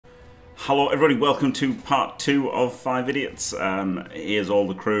Hello everybody, welcome to part 2 of 5 Idiots. Here's all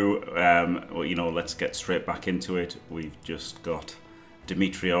the crew. Well, you know, let's get straight back into it. We've just got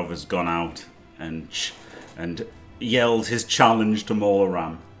Dmitriev has gone out and yelled his challenge to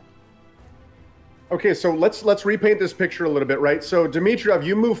Molaram. Okay, so let's repaint this picture a little bit, right? So Dmitriev,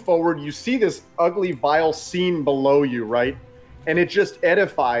 you move forward, you see this ugly, vile scene below you, right? And it just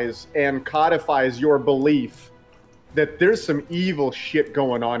edifies and codifies your belief that there's some evil shit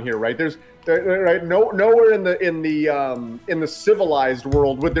going on here, right? Nowhere in the civilized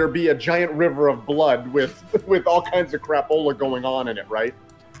world would there be a giant river of blood with all kinds of crapola going on in it, right?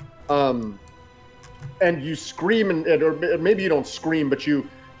 And you scream or maybe you don't scream, but you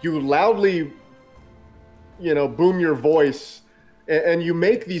loudly, you know, boom your voice, and you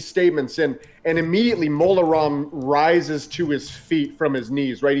make these statements, and immediately Molaram rises to his feet from his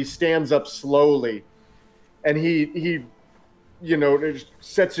knees, right? He stands up slowly. And he, you know,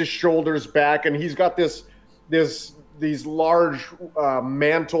 sets his shoulders back, and he's got these large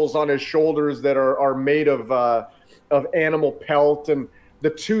mantles on his shoulders that are made of animal pelt, and the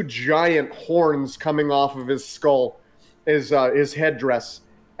two giant horns coming off of his skull is his headdress.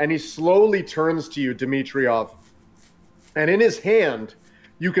 And he slowly turns to you, Dmitriev, and in his hand,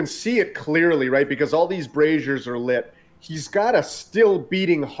 you can see it clearly, right? Because all these braziers are lit. He's got a still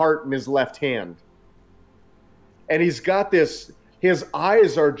beating heart in his left hand. And he's got this, his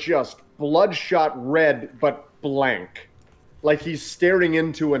eyes are just bloodshot red, but blank. Like he's staring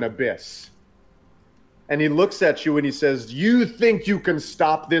into an abyss. And he looks at you and he says, "You think you can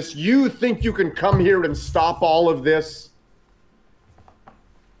stop this? You think you can come here and stop all of this?"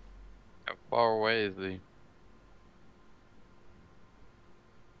 How far away is he?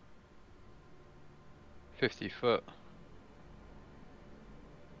 "50 foot.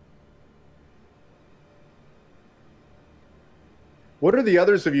 What are the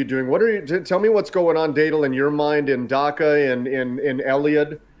others of you doing? What are you? Tell me what's going on, Dadel, in your mind, in Dhaka, and in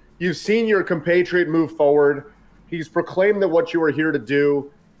Eliad. You've seen your compatriot move forward. He's proclaimed that what you were here to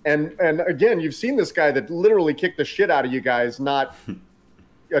do, and again, you've seen this guy that literally kicked the shit out of you guys not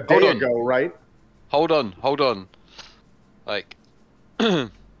a day ago, right? Hold on. Like,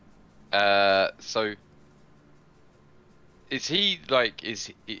 so is he like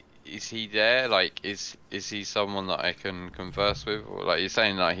is he there? Like, is he someone that I can converse with? Or like you're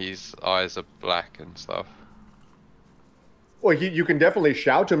saying, like his eyes are black and stuff. Well, you can definitely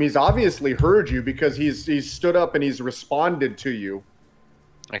shout to him. He's obviously heard you because he's stood up and he's responded to you.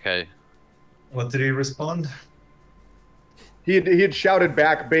 Okay. What did he respond? He had shouted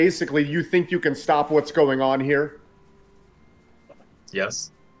back, basically, "You think you can stop what's going on here?"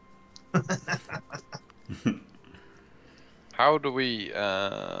 Yes. How do we?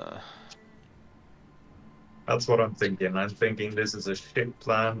 That's what I'm thinking. I'm thinking this is a shit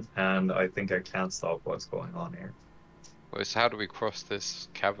plan, and I think I can't stop what's going on here. Well, it's how do we cross this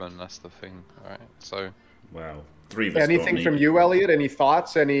cavern? That's the thing, right? So. Wow. 3 of us. Anything from you, Elliot? Any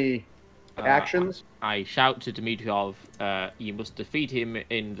thoughts? Any actions? I shout to Dmitriev, "You must defeat him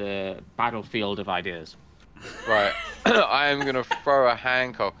in the battlefield of ideas." Right. I am gonna throw a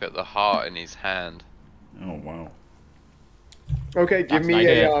handcock at the heart in his hand. Oh wow. Okay, give me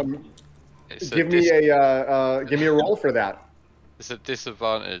a roll for that. It's a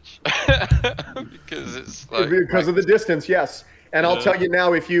disadvantage because it's like because of the distance, yes. And I'll tell you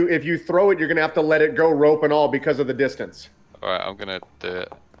now, if you throw it, you're gonna have to let it go, rope and all, because of the distance. All right, I'm gonna do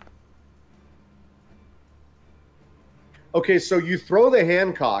it. Okay, so you throw the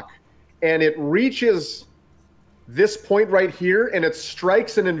handcock, and it reaches this point right here, and it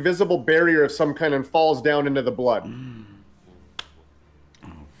strikes an invisible barrier of some kind and falls down into the blood. Oh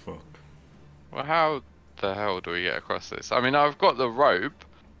fuck. Well, how the hell do we get across this? I mean, I've got the rope,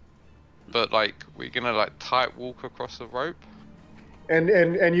 but like, we're gonna like tight walk across the rope. And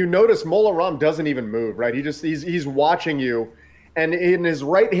you notice Molaram doesn't even move, right? He's watching you, and in his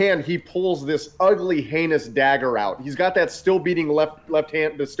right hand he pulls this ugly, heinous dagger out. He's got that still beating left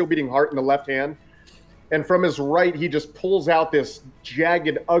hand, the still beating heart in the left hand, and from his right he just pulls out this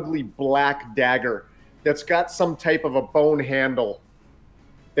jagged, ugly black dagger that's got some type of a bone handle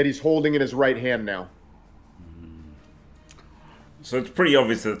that he's holding in his right hand now. So it's pretty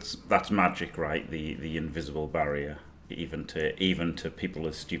obvious that's magic, right? The invisible barrier, even to people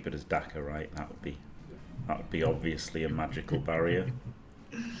as stupid as Dhaka, right? That would be obviously a magical barrier,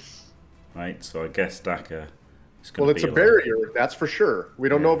 right? So I guess Dhaka is going to be. Well, it's a barrier, that's for sure. We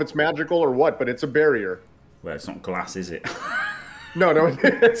don't know if it's magical or what, but it's a barrier. Well, it's not glass, is it? No,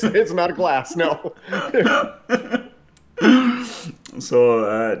 it's not glass. No.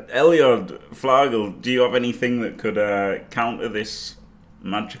 So, Eliod, Flagel, do you have anything that could counter this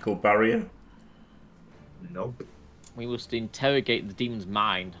magical barrier? Nope. We must interrogate the demon's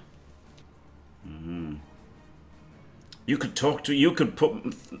mind. You could talk to. You could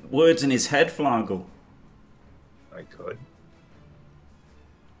put words in his head, Flargle. I could.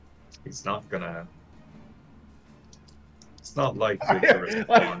 He's not gonna. It's not likely to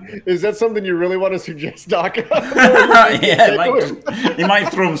respond. Is that something you really want to suggest, Doc? Yeah, he might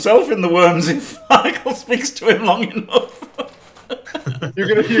throw himself in the worms if Flargle speaks to him long enough. You're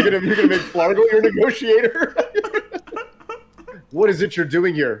gonna make Flargle your negotiator? What is it you're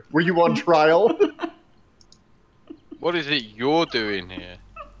doing here? Were you on trial? What is it you're doing here?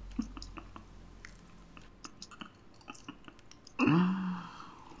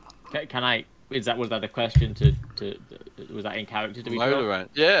 Can I? Was that a question to was that in character to be told?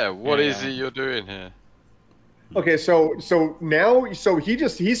 Yeah. What is it you're doing here? Okay, so now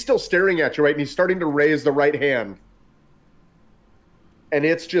he's still staring at you, right? And he's starting to raise the right hand. And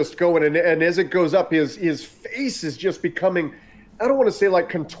it's just going, and as it goes up, his face is just becoming, I don't want to say like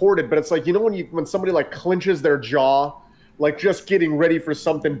contorted, but it's like, you know, when somebody like clenches their jaw, like just getting ready for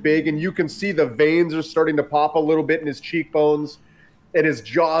something big, and you can see the veins are starting to pop a little bit in his cheekbones, and his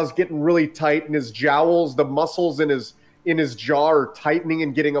jaw's getting really tight, and his jowls, the muscles in his jaw are tightening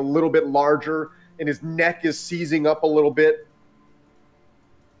and getting a little bit larger, and his neck is seizing up a little bit.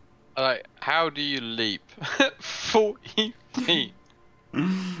 How do you leap 40 feet?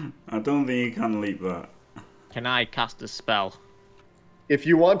 I don't think you can leap that. Can I cast a spell? If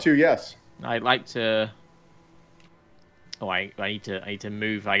you want to, yes. I'd like to. Oh, I need to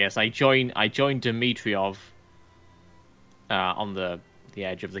move. I guess I join Dimitriov on the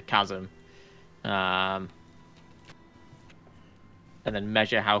edge of the chasm, and then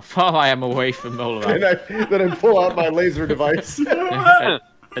measure how far I am away from Molaram. Then I pull out my laser device. And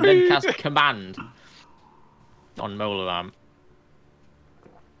then cast command on Molaram.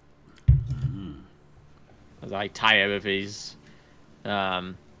 As I tire of his,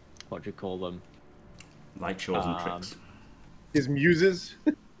 what do you call them? Light shows and tricks. His muses?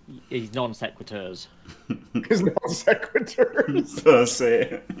 His non sequiturs. His non sequiturs. Per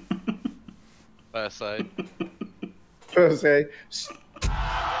se. Per se. Per se.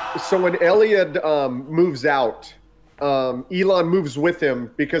 So when Eliad moves out, Elon moves with him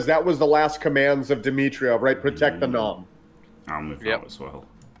because that was the last commands of Dimitriov, right? Protect the Nom. I'll move out as well.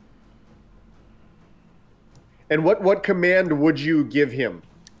 And what command would you give him?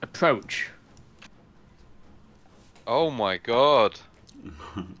 Approach. Oh my god.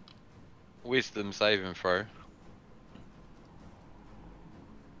 Wisdom saving throw.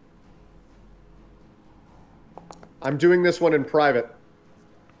 I'm doing this one in private.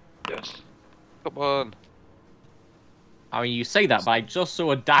 Yes. Come on. I mean, you say that, but I just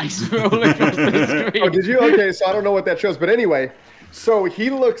saw a dice roll across the screen. Oh, did you? Okay, so I don't know what that shows, but anyway, so he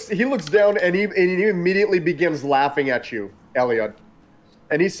looks down and he immediately begins laughing at you, Eliad,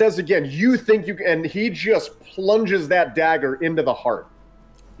 and he says again, "You think you?" And he just plunges that dagger into the heart.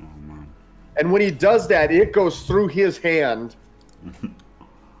 Oh, man. And when he does that, it goes through his hand,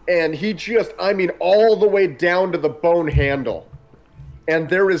 and he just, I mean, all the way down to the bone handle, and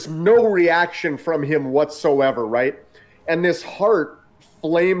there is no reaction from him whatsoever, right? And this heart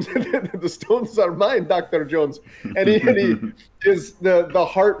flames. The stones are mine, Dr. Jones. And the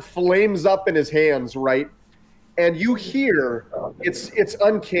heart flames up in his hands, right? And you hear, it's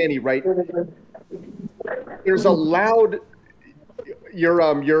uncanny, right? There's a loud. Your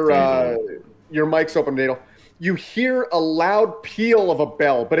mic's open, Dado. You hear a loud peal of a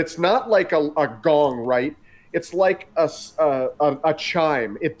bell, but it's not like a gong, right? It's like a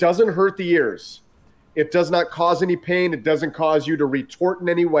chime. It doesn't hurt the ears. It does not cause any pain. It doesn't cause you to retort in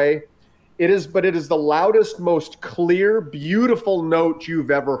any way. But it is the loudest, most clear, beautiful note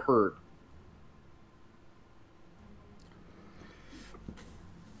you've ever heard.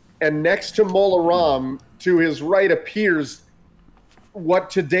 And next to Molaram, to his right, appears what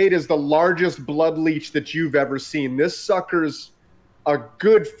to date is the largest blood leech that you've ever seen. This sucker's a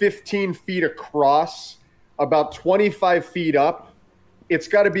good 15 feet across, about 25 feet up. It's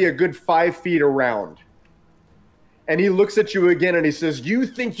got to be a good 5 feet around. And he looks at you again and he says, "You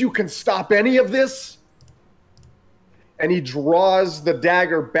think you can stop any of this?" And he draws the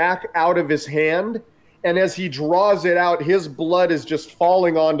dagger back out of his hand. And as he draws it out, his blood is just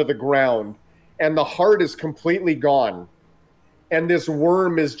falling onto the ground. And the heart is completely gone. And this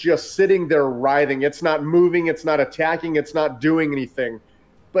worm is just sitting there writhing. It's not moving. It's not attacking. It's not doing anything.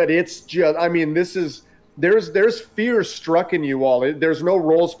 But it's just, I mean, this is... There's fear struck in you all. There's no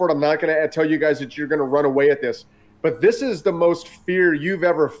rolls for it. I'm not going to tell you guys that you're going to run away at this. But this is the most fear you've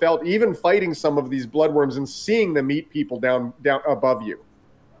ever felt, even fighting some of these bloodworms and seeing them eat people down above you.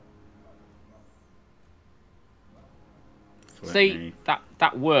 See,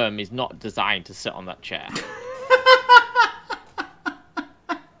 that worm is not designed to sit on that chair.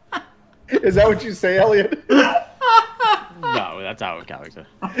 Is that what you say, Elliot? No, that's our character.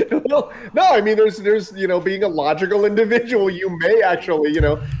 Well, no, I mean, there's being a logical individual, you may actually,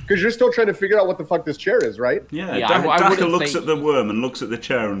 because you're still trying to figure out what the fuck this chair is, right? Yeah, Yeah, Daka looks at the worm and looks at the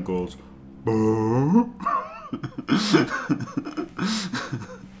chair and goes, "Boo."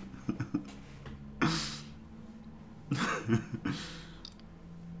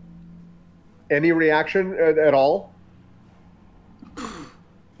 Any reaction at all?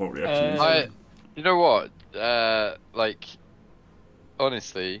 What reaction is it? You know what? Like,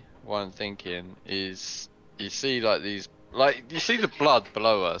 honestly, what I'm thinking is, you see, like these, like you see the blood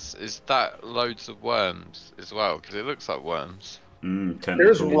below us. Is that loads of worms as well? Because it looks like worms.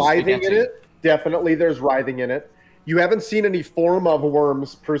 There's writhing in it. Definitely, there's writhing in it. You haven't seen any form of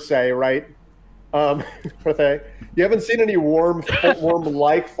worms per se, right? You haven't seen any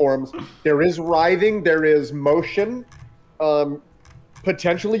worm-like forms. There is writhing. There is motion.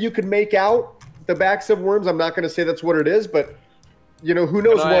 Potentially, you could make out the backs of worms. I'm not going to say that's what it is, but who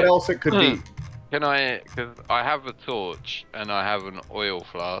knows what else it could be. Can I? Because I have a torch and I have an oil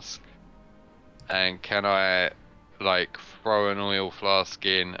flask, and can I, like, throw an oil flask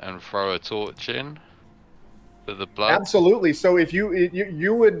in and throw a torch in for the blood? Absolutely. So if you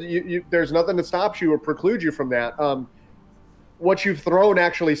would, there's nothing to stop you or preclude you from that. What you've thrown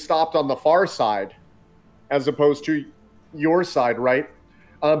actually stopped on the far side, as opposed to your side, right?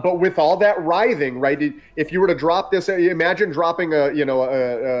 But with all that writhing, right? If you were to drop this, imagine dropping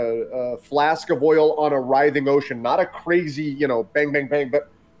a flask of oil on a writhing ocean. Not a crazy, bang, bang, bang,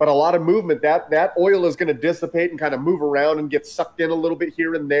 but a lot of movement. That oil is going to dissipate and kind of move around and get sucked in a little bit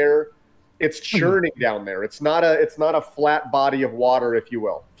here and there. It's churning down there. It's not a flat body of water, if you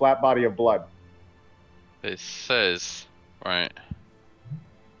will, flat body of blood. It says, right.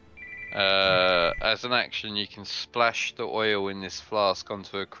 As an action, you can splash the oil in this flask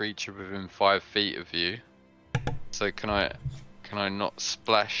onto a creature within 5 feet of you. So can I not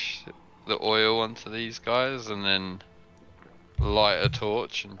splash the oil onto these guys and then light a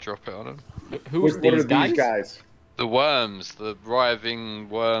torch and drop it on them? Who's What are these these guys? The worms, the writhing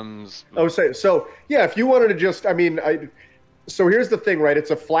worms. Oh, so yeah. If you wanted to just, so here's the thing, right?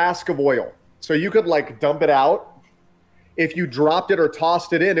 It's a flask of oil, so you could like dump it out. If you dropped it or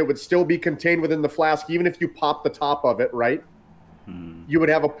tossed it in, it would still be contained within the flask, even if you popped the top of it, right? You would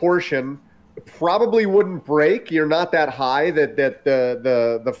have a portion. It probably wouldn't break. You're not that high that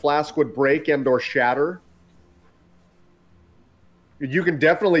the flask would break and or shatter. You could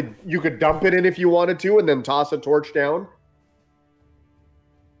dump it in if you wanted to, and then toss a torch down.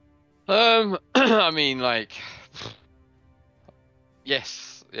 I mean, like,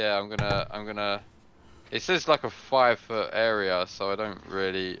 yes, yeah. I'm gonna. It says like a 5-foot area, so I don't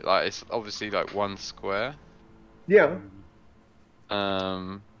really like. It's obviously like 1 square. Yeah.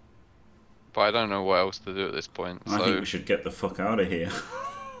 But I don't know what else to do at this point. I think we should get the fuck out of here.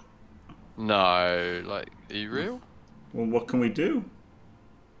 No, like, are you real? Well, what can we do?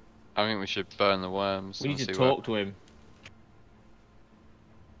 I think we should burn the worms. We need to talk to him.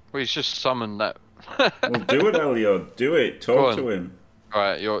 Well, he's just summoned that. Well, do it, Elliot. Do it. Talk to him.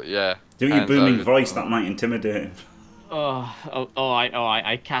 Alright, yeah. Do your booming voice. That might intimidate him.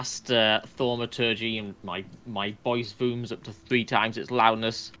 I cast thaumaturgy, and my voice booms up to 3 times its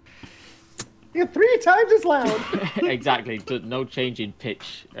loudness. Yeah, 3 times as loud. Exactly. No change in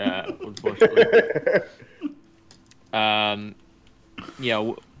pitch, unfortunately.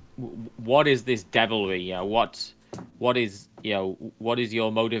 What is this devilry? What is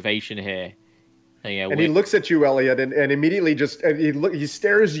your motivation here? And he looks at you, Elliot, and immediately he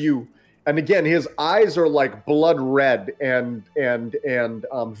stares you, and again his eyes are like blood red and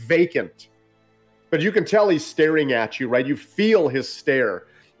vacant, but you can tell he's staring at you, right? You feel his stare.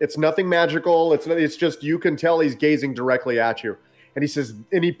 It's nothing magical. It's just, you can tell he's gazing directly at you, and he says,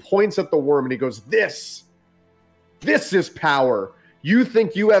 and he points at the worm and he goes, "This is power. You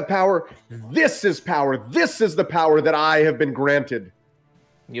think you have power? This is power. This is the power that I have been granted."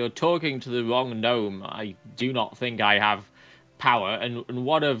 You're talking to the wrong gnome. I do not think I have power. And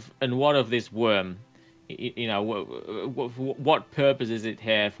what of this worm? What purpose is it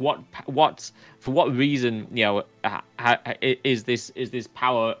here? For what reason? Is this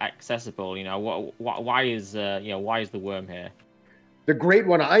power accessible? Why is the worm here? The Great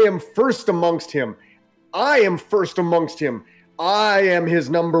One. I am first amongst him. I am first amongst him. I am his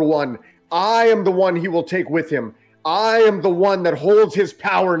number one. I am the one he will take with him. I am the one that holds his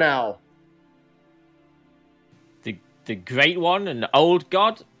power now. The Great One, an old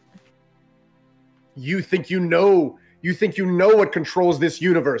god? You think you know You think you know what controls this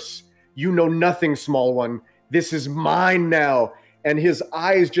universe. You know nothing, small one. This is mine now. And his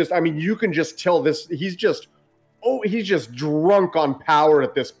eyes just, I mean, you can just tell this, he's just drunk on power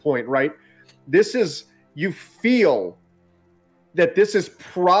at this point, right? This is, you feel that this is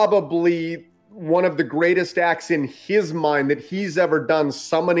probably one of the greatest acts in his mind that he's ever done,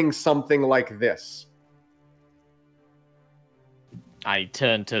 summoning something like this. I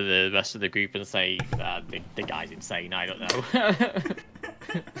turn to the rest of the group and say, the guy's insane, I don't know.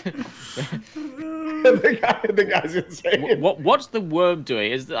 the guy's insane. What's the worm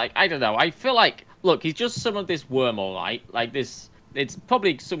doing? Is like, I don't know. I feel like, look, he's just summoned this worm, all right? Like this, it's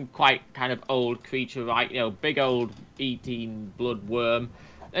probably some quite kind of old creature, right? You know, big old eating blood worm.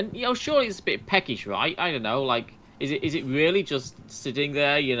 And, you know, surely it's a bit peckish, right? I don't know, like, is it really just sitting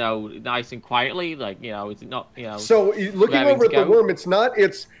there, you know, nice and quietly? Like, you know, is it not, you know? So looking over at the worm, it's not.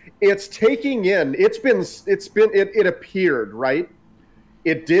 It's taking in. It appeared, right?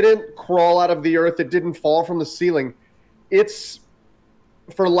 It didn't crawl out of the earth. It didn't fall from the ceiling. It's,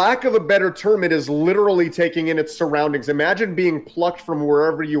 for lack of a better term, it is literally taking in its surroundings. Imagine being plucked from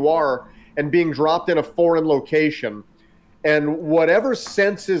wherever you are and being dropped in a foreign location, and whatever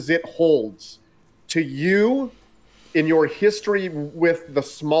senses it holds to you. In your history with the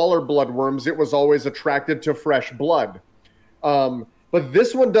smaller bloodworms, it was always attracted to fresh blood. But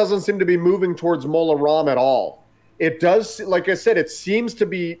this one doesn't seem to be moving towards Mola Ram at all. It does, like I said, it seems to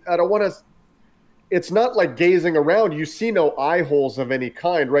be, it's not like gazing around. You see no eye holes of any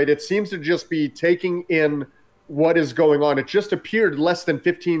kind, right? It seems to just be taking in what is going on. It just appeared less than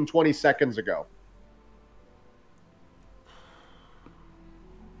 15, 20 seconds ago.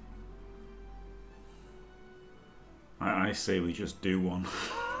 I say we just do one.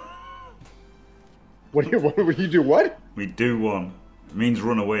 What do you do? What? We do one. It means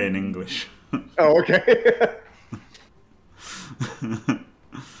run away in English. Oh, okay.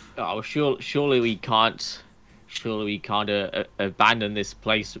 Oh, surely we can't. Surely we can't abandon this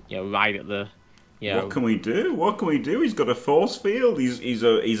place. You know, right at the. You know. What can we do? What can we do? He's got a force field. He's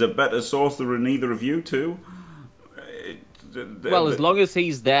a better sorcerer than either of you two. Well, as long as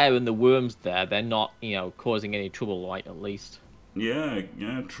he's there and the worm's there, they're not, you know, causing any trouble, right? At least. Yeah,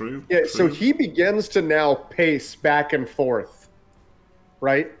 true. Yeah, true. so he begins to now pace back and forth,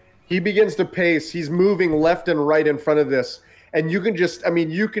 right? He begins to pace. He's moving left and right in front of this, and you can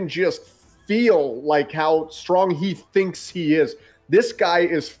just feel like how strong he thinks he is. This guy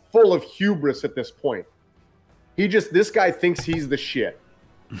is full of hubris at this point. This guy thinks he's the shit,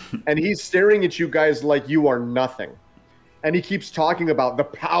 and he's staring at you guys like you are nothing. And he keeps talking about the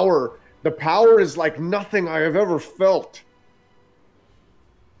power. The power is like nothing I have ever felt.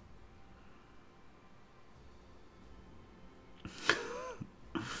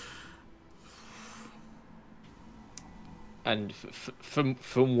 And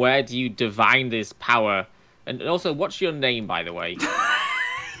from where do you divine this power? And also, what's your name, by the way?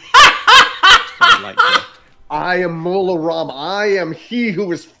 I am Mola Ram. I am he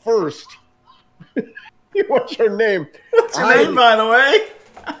who is first. What's your name? What's your name, by the way?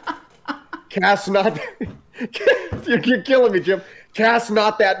 Cast not. You're killing me, Jim. Cast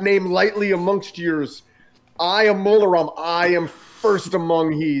not that name lightly amongst yours. I am Mola Ram. I am first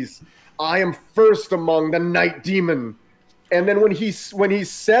among he's. I am first among the night demon. And then when he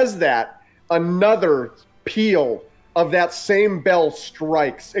says that, another peal of that same bell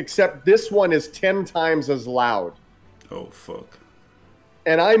strikes, except this one is 10 times as loud. Oh, fuck.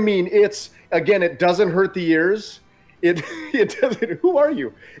 And I mean, it doesn't hurt the ears. It doesn't. Who are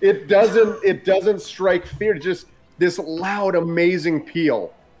you? It doesn't strike fear. Just this loud, amazing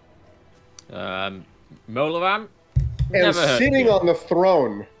peal. Molaram. And sitting on the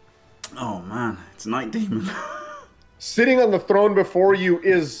throne. Oh man, it's Night Demon. Sitting on the throne before you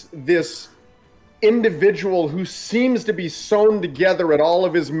is this individual who seems to be sewn together at all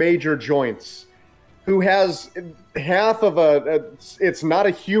of his major joints, who has half of it's not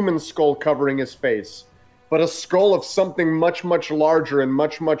a human skull covering his face, but a skull of something much, much larger and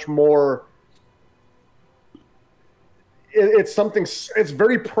much, much more. It's something, it's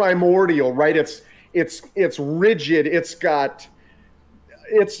very primordial, right? It's rigid. It's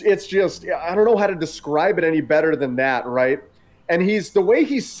just, I don't know how to describe it any better than that, right? And the way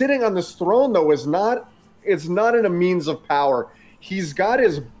he's sitting on this throne, though, it's not in a means of power. He's got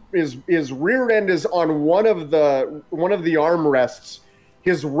his rear end is on one of the armrests.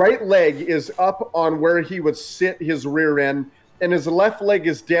 His right leg is up on where he would sit his rear end, and his left leg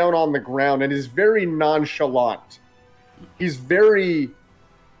is down on the ground, and is very nonchalant. He's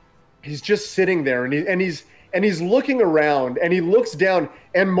just sitting there, and he's looking around, and he looks down,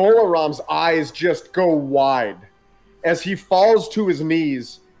 and Mola Ram's eyes just go wide. as he falls to his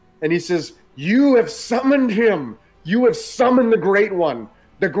knees, and he says, "You have summoned him. You have summoned the Great One,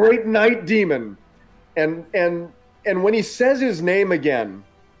 the Great Night Demon." And when he says his name again,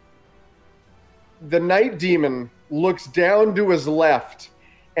 the Night Demon looks down to his left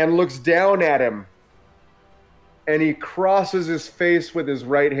and looks down at him, and he crosses his face with his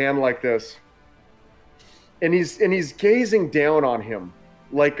right hand like this, and he's gazing down on him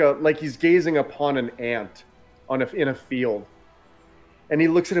like he's gazing upon an ant in a field. And he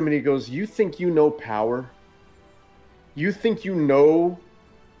looks at him and he goes, "You think you know power? You think you know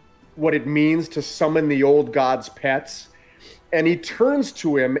what it means to summon the old god's pets?" And he turns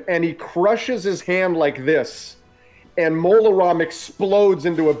to him and he crushes his hand like this, and Molaram explodes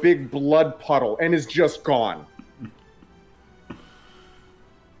into a big blood puddle and is just gone.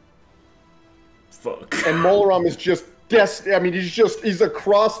 Fuck. And Molaram is just he's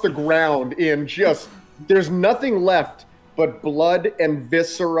across the ground in just, there's nothing left but blood and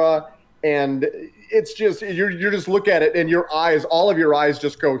viscera, and it's just, you're just look at it and all of your eyes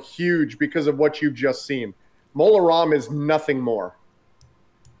just go huge because of what you've just seen. Molaram is nothing more.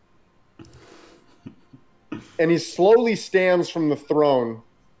 And he slowly stands from the throne,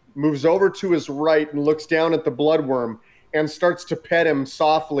 moves over to his right and looks down at the bloodworm and starts to pet him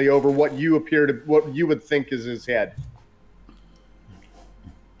softly over what you would think is his head.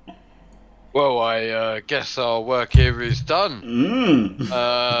 Well, I guess our work here is done.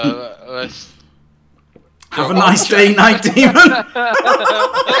 Let's have a nice day, Night Demon.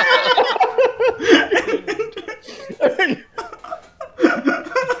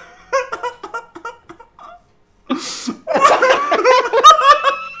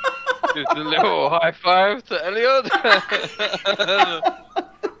 Just a little high five to Elliot.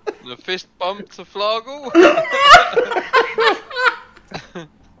 And a fist bump to Flargle.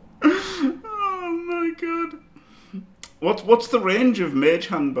 Oh my god. What's the range of Mage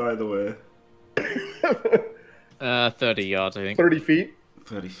Hand, by the way? 30 yards, I think. 30 feet?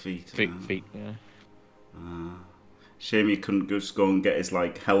 30 feet. Feet, yeah. Shame you couldn't just go and get his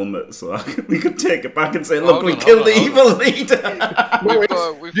helmet so we could take it back and say, look, we killed the evil leader.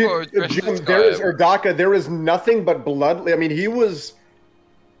 We've got to address this guy. Daka, there is nothing but blood. I mean, he was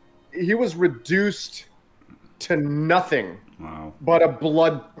reduced to nothing. Wow. But a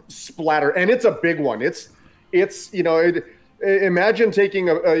blood splatter, and it's a big one. It's imagine taking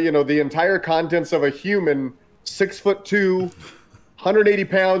the entire contents of a human, 6'2", 180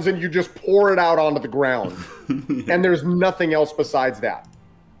 pounds, and you just pour it out onto the ground. Yeah. And there's nothing else besides that.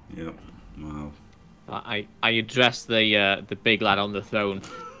 Yep. Wow. I address the big lad on the throne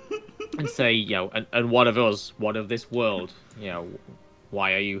and say, and what of us? What of this world?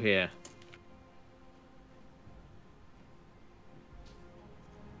 Why are you here?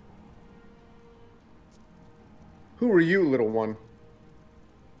 Who are you, little one?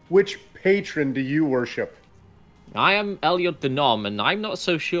 Which patron do you worship? I am Elliot the Nom, and I'm not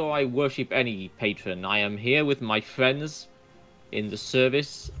so sure I worship any patron. I am here with my friends in the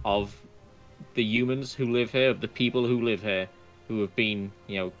service of the humans who live here, of the people who live here, who have been,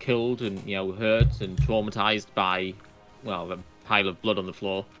 killed and, hurt and traumatized by, the pile of blood on the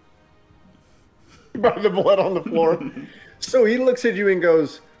floor. By the blood on the floor. So he looks at you and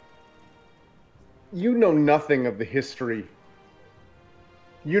goes, "You know nothing of the history.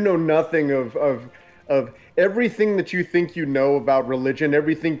 You know nothing of everything that you think you know about religion,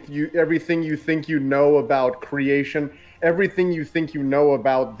 everything you think you know about creation, everything you think you know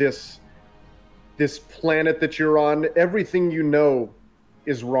about this planet that you're on, everything you know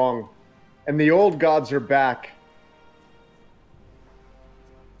is wrong. And the old gods are back.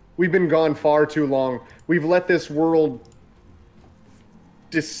 We've been gone far too long. We've let this world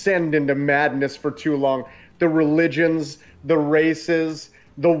descend into madness for too long. The religions, the races,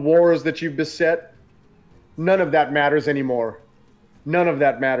 the wars that you've beset, none of that matters anymore. None of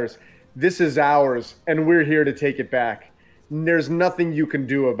that matters. This is ours, and we're here to take it back. There's nothing you can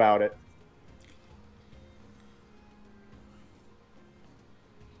do about it."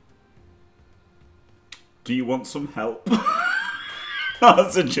 Do you want some help?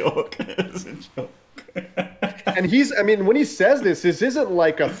 That's a joke. That's a joke. And when he says this isn't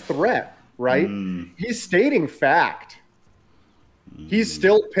like a threat, right? He's stating fact. He's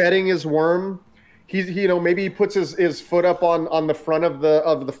still petting his worm. Maybe he puts his foot up on the front of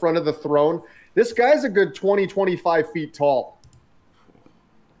the throne. This guy's a good 20, 25 feet tall.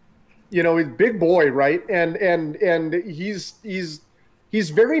 He's a big boy, right? And he's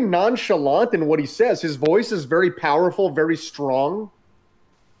very nonchalant in what he says. His voice is very powerful, very strong.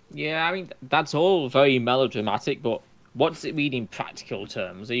 Yeah, that's all very melodramatic, but what does it mean in practical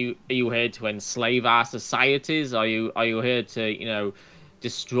terms? Are you here to enslave our societies? Are you here to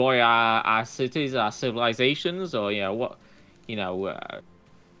destroy our cities, our civilizations, or what?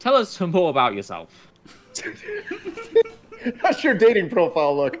 Tell us some more about yourself. How's your dating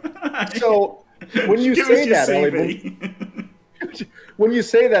profile look? So when you Give say us your that, Elliot, CV. when you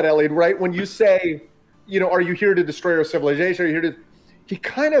say that, Elliot, right? When you say, are you here to destroy our civilization? Are you here to? He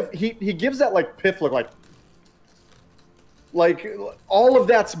kind of he gives that like piff look, like all of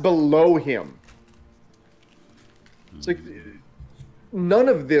that's below him. It's like none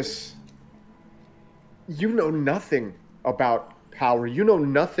of this. You know nothing about power. You know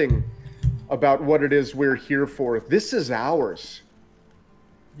nothing about what it is we're here for. This is ours.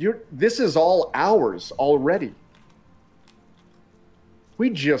 This is all ours already.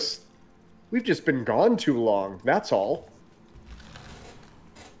 We've just been gone too long. That's all.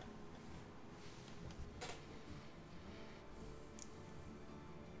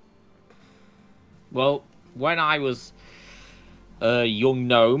 Well, when I was a young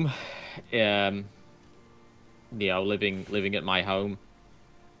gnome, living at my home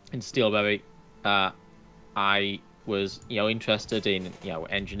in Steelberry, I was interested in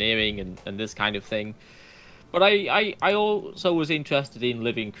engineering and this kind of thing, but I also was interested in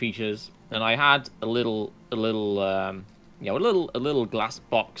living creatures, and I had a little glass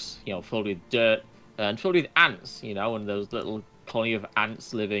box filled with dirt and filled with ants, and those little colony of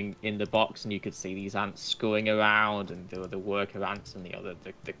ants living in the box, and you could see these ants scurrying around, and the worker ants, and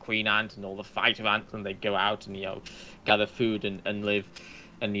the queen ant, and all the fighter ants, and they'd go out and gather food and live,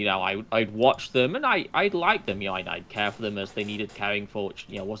 and I'd watch them, and I'd like them, I'd care for them as they needed caring for, which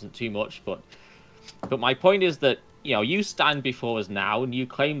wasn't too much, but my point is that you stand before us now, and you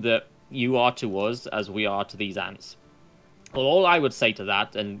claim that you are to us as we are to these ants. Well, all I would say to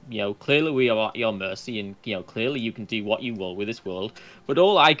that, and clearly we are at your mercy, and clearly you can do what you will with this world. But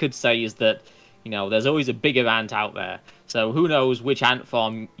all I could say is that there's always a bigger ant out there. So who knows which ant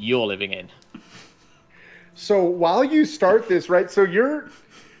farm you're living in? So while you start this, right? So you're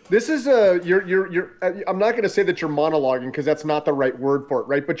I'm not going to say that you're monologuing because that's not the right word for it,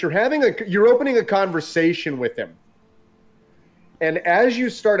 right? But you're opening a conversation with him. And as you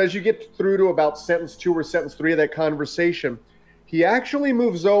get through to about sentence 2 or sentence 3 of that conversation, he actually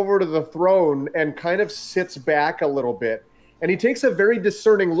moves over to the throne and kind of sits back a little bit. And he takes a very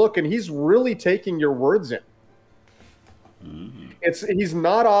discerning look, and he's really taking your words in. Mm-hmm. He's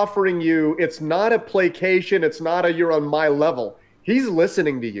not offering you, it's not a placation, it's not a you're on my level. He's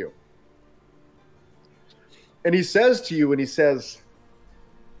listening to you. And he says to you,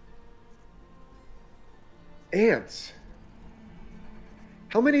 ants.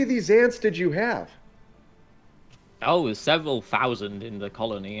 How many of these ants did you have? Oh, there's several thousand in the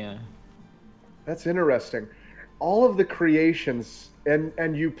colony, yeah. That's interesting. All of the creations,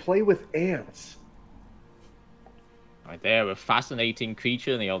 and you play with ants. Right, they're a fascinating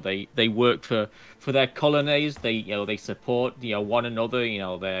creature. They work for their colonies. They support one another.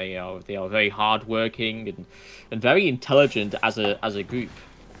 They are very hardworking and very intelligent as a group.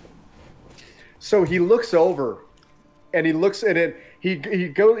 So he looks over, and he looks at it. He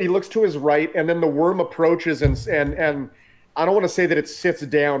looks to his right, and then the worm approaches, and I don't want to say that it sits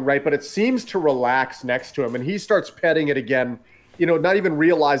down, right, but it seems to relax next to him, and he starts petting it again, not even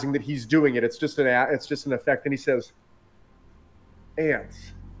realizing that he's doing it. It's just an effect, and he says,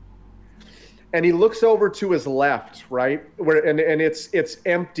 "Ants." And he looks over to his left, right, where and it's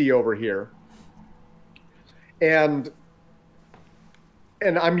empty over here, and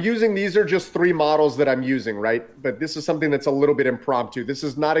I'm using, these are just 3 models that I'm using, right? But this is something that's a little bit impromptu. This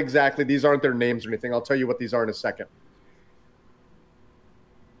is not exactly, these aren't their names or anything. I'll tell you what these are in a second.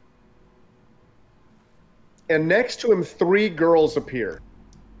 And next to him, 3 girls appear.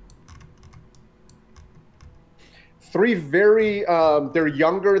 3 very, they're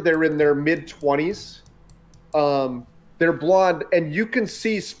younger, they're in their mid-20s. They're blonde, and you can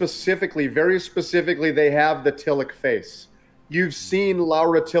see specifically, very specifically, they have the Tillich face. You've seen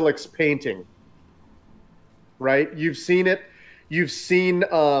Laura Tillich's painting, right? You've seen it. You've seen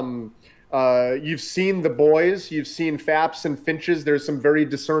the boys. You've seen Faps and Finches. There's some very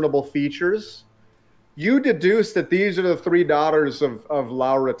discernible features. You deduce that these are the 3 daughters of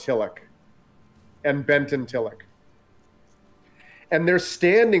Laura Tillich and Benton Tillich. And they're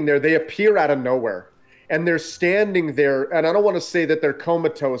standing there. They appear out of nowhere. And they're standing there. And I don't want to say that they're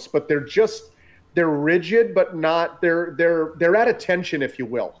comatose, but they're rigid, but not, they're at attention, if you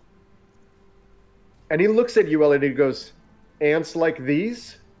will. And he looks at you, Elliot, and he goes, "Ants like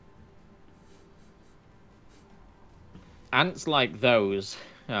these?" Ants like those,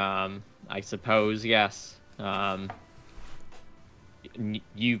 I suppose, yes.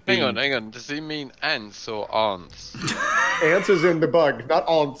 you've been. Hang on. Does he mean ants or aunts? Ants is in the bug, not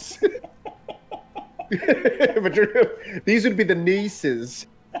aunts. But these would be the nieces.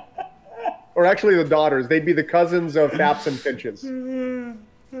 Or actually the daughters. They'd be the cousins of Faps and Finches.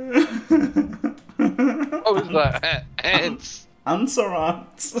 Oh, is that ants? Ants or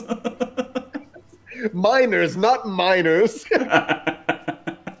ants? Minors, not minors.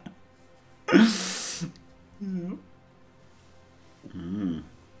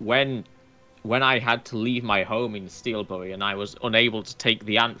 When I had to leave my home in Steelbury and I was unable to take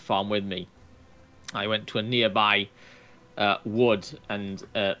the ant farm with me, I went to a nearby wood and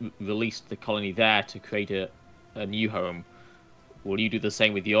released the colony there to create a new home. Will you do the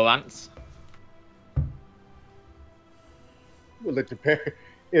same with your ants? Well,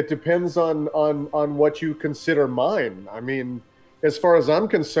 it depends on what you consider mine. I mean, as far as I'm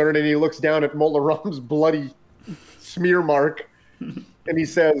concerned, and he looks down at Molaram's bloody smear mark, and he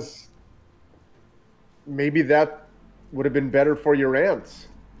says, maybe that would have been better for your ants.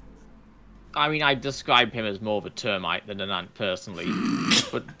 I mean, I describe him as more of a termite than an ant personally.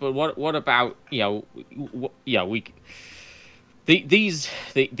 but what about,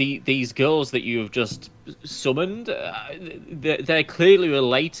 these girls that you have just summoned, they're clearly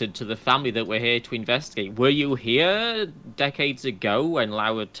related to the family that we're here to investigate. Were you here decades ago when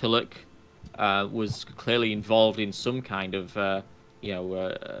Laura Tulloch was clearly involved in some kind of, some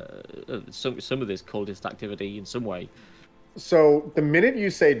of this cultist activity in some way? So the minute you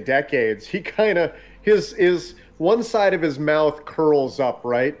say decades, he kind of, his one side of his mouth curls up,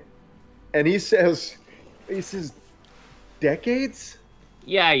 right? And he says, decades?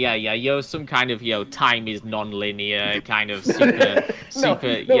 Yeah. Some kind of, time is non-linear, kind of super, No, super.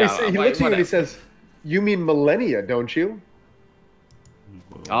 he looks at you and he says, "You mean millennia, don't you?"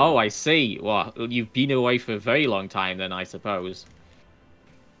 Oh, I see. Well, you've been away for a very long time then, I suppose.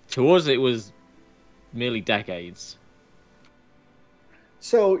 To us, it was merely decades.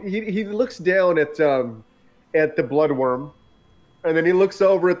 So he looks down at the bloodworm, and then he looks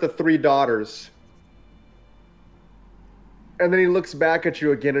over at the three daughters. And then he looks back at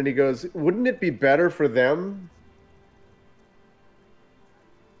you again and he goes, wouldn't it be better for them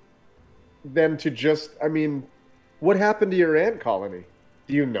than to just, I mean, what happened to your ant colony?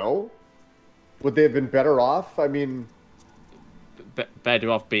 Do you know? Would they have been better off? I mean... better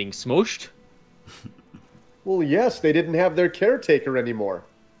off being smushed? Well, yes, they didn't have their caretaker anymore.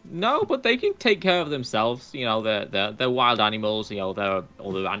 No, but they can take care of themselves. They're wild animals. There are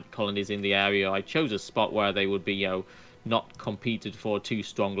other ant colonies in the area. I chose a spot where they would be, not competed for too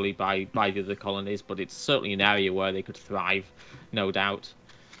strongly by the other colonies, but it's certainly an area where they could thrive, no doubt.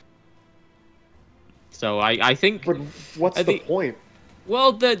 So I think... But what's the point?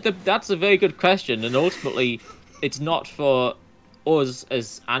 Well, that's a very good question, and ultimately, it's not for us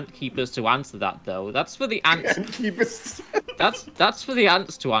as ant keepers to answer that, though. That's for the ants. Ant keepers. that's for the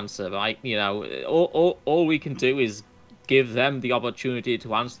ants to answer, right? All we can do is give them the opportunity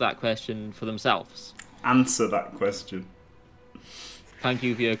to answer that question for themselves. Answer that question. Thank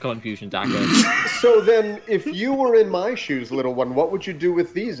you for your contribution, Daka. So then, if you were in my shoes, little one, what would you do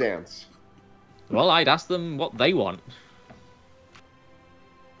with these ants? Well, I'd ask them what they want.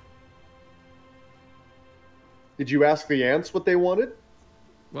 Did you ask the ants what they wanted?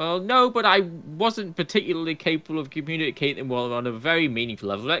 Well, no, but I wasn't particularly capable of communicating well on a very meaningful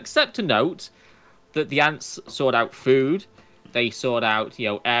level, except to note that the ants sought out food. They sought out,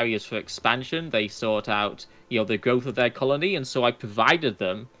 areas for expansion. They sought out, the growth of their colony, and so I provided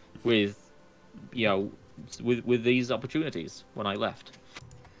them with, with these opportunities when I left.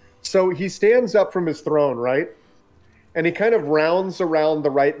 So he stands up from his throne, right? And he kind of rounds around the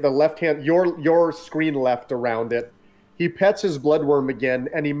left hand, your screen left around it. He pets his bloodworm again,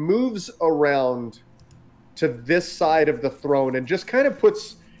 and he moves around to this side of the throne and just kind of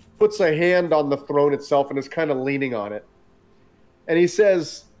puts a hand on the throne itself and is kind of leaning on it. And he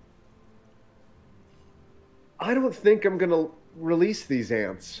says, I don't think I'm going to release these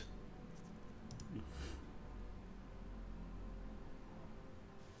ants.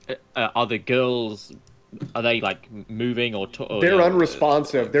 Are the girls, are they like moving or... They're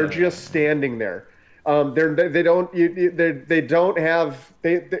unresponsive. They're just standing there. They don't have,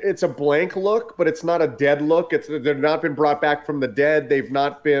 it's a blank look, but it's not a dead look. They've not been brought back from the dead. They've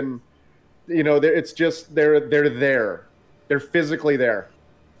not been, it's just, they're there. They're physically there.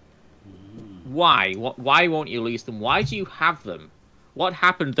 Why? Why won't you release them? Why do you have them? What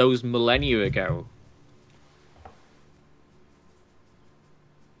happened those millennia ago?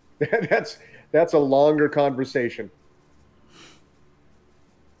 That's a longer conversation.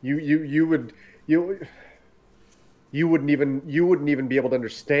 you wouldn't even be able to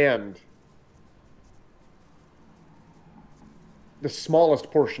understand the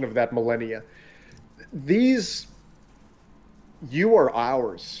smallest portion of that millennia. You are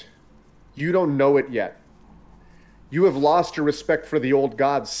ours. You don't know it yet. You have lost your respect for the old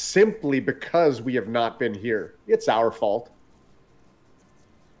gods simply because we have not been here. It's our fault.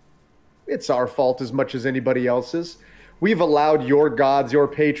 It's our fault as much as anybody else's. We've allowed your gods, your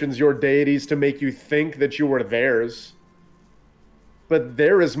patrons, your deities to make you think that you were theirs. But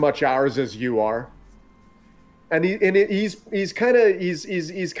they're as much ours as you are. And he's kind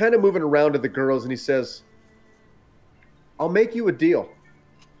of moving around to the girls, and he says, "I'll make you a deal.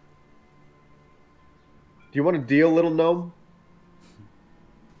 Do you want a deal, little gnome?"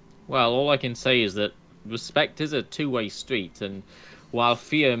 Well, all I can say is that respect is a two-way street, and while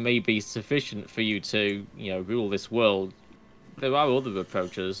fear may be sufficient for you to, rule this world, there are other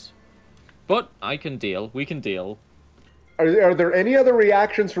approaches. But I can deal. We can deal. Are there any other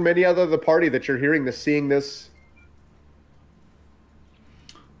reactions from any other of the party that you're hearing seeing this?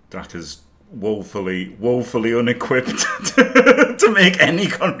 Daka's woefully unequipped to make any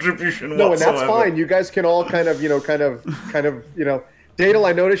contribution whatsoever. No, and that's fine. You guys can all kind of, Dadel,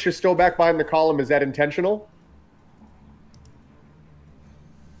 I notice you're still back behind the column. Is that intentional?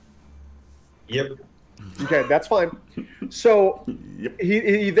 Yep. Okay, that's fine. So Yep.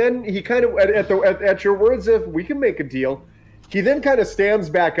 he kind of at your words of we can make a deal, he then kind of stands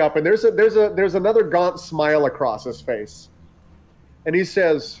back up, and there's another gaunt smile across his face, and he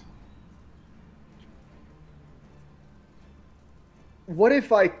says, "What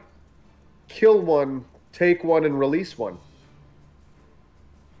if I kill one, take one, and release one?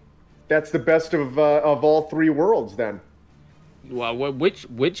 That's the best of all three worlds, then." Well,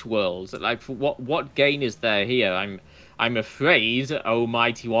 which worlds? Like, what gain is there here? I'm afraid, oh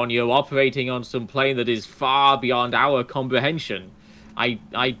mighty one, you're operating on some plane that is far beyond our comprehension. I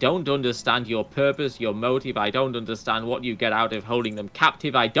don't understand your purpose, your motive. I don't understand what you get out of holding them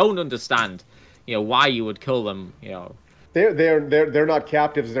captive. I don't understand, why you would kill them. They're not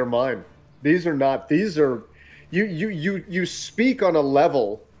captives. They're mine. These are you speak on a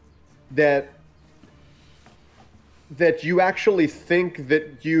level that you actually think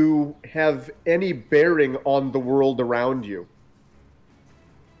that you have any bearing on the world around you.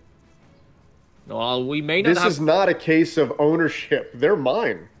 Well, we may not. This is not a case of ownership. They're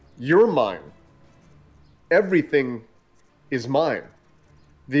mine. You're mine. Everything is mine.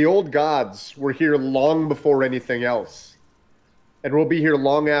 The old gods were here long before anything else, and will be here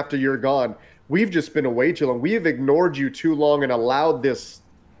long after you're gone. We've just been away too long. We have ignored you too long and allowed this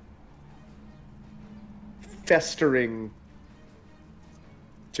festering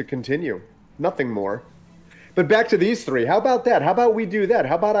to continue. Nothing more. But back to these three. How about that? How about we do that?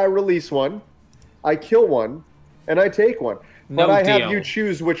 How about I release one, I kill one, and I take one? No but I deal. have you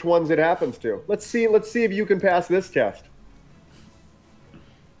choose which ones it happens to. Let's see if you can pass this test.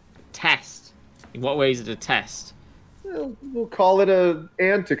 Test. In what way is it a test? We'll call it an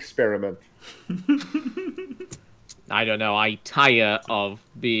ant experiment. I don't know. I tire of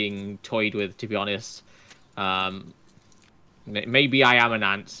being toyed with, to be honest. Maybe I am an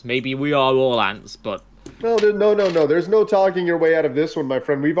ant. Maybe we are all ants, but... No. There's no talking your way out of this one, my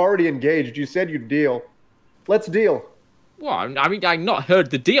friend. We've already engaged. You said you'd deal. Let's deal. Well, I mean, I've not heard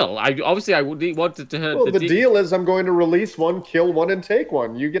the deal. I wanted to hear the deal is I'm going to release one, kill one, and take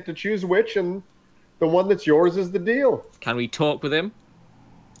one. You get to choose which, and the one that's yours is the deal. Can we talk with him?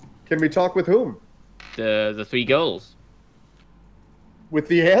 Can we talk with whom? The three girls. With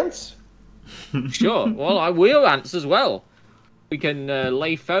the ants? Sure. Well, we're ants as well. We can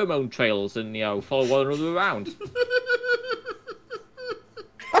lay pheromone trails and follow one another around.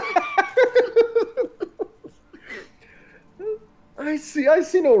 I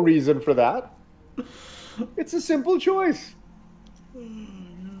see no reason for that. It's a simple choice.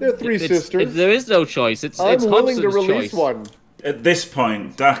 They're three sisters. There is no choice. It's willing to Hudson's release choice. one. At this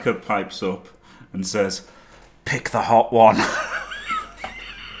point, Daka pipes up and says, "Pick the hot one."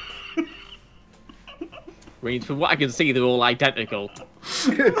 I mean, from what I can see, they're all identical.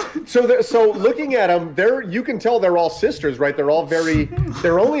 So looking at them, you can tell they're all sisters, right? They're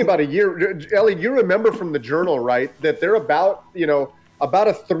only about a year. Ellie, you remember from the journal, right, that they're about a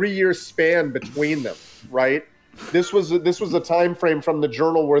 3-year span between them, right? This was a time frame from the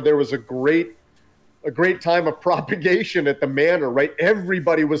journal where there was a great time of propagation at the manor, right?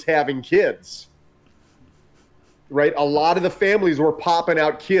 Everybody was having kids, right? A lot of the families were popping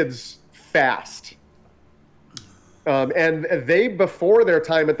out kids fast. And they, before their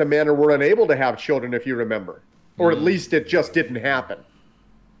time at the manor, were unable to have children, if you remember. Or at least it just didn't happen.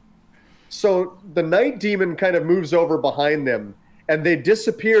 So the night demon kind of moves over behind them, and they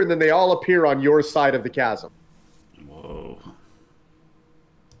disappear, and then they all appear on your side of the chasm. Whoa.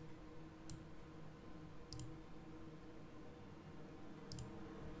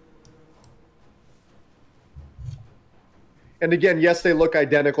 And again, yes, they look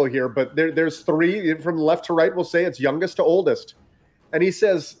identical here, but there's three from left to right. We'll say it's youngest to oldest. And he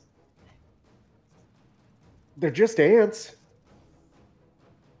says, they're just ants.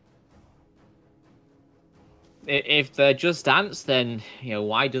 If they're just ants, then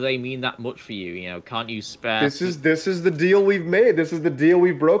why do they mean that much for you? Can't you spare? This is the deal we've made. This is the deal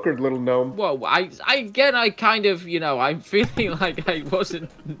we've brokered, little gnome. Well, I kind of, I'm feeling like I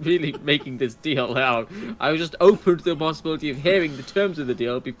wasn't really making this deal out. I was just open to the possibility of hearing the terms of the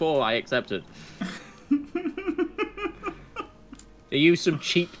deal before I accepted. Are you some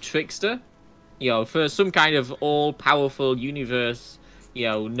cheap trickster? For some kind of all-powerful universe,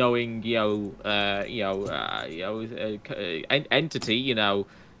 knowing, entity,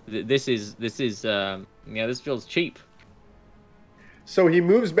 this feels cheap. So he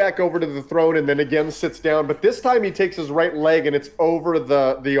moves back over to the throne and then again sits down, but this time he takes his right leg and it's over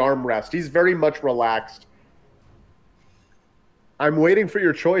the armrest. He's very much relaxed. I'm waiting for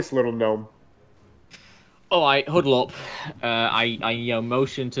your choice, little gnome. All right, huddle up. I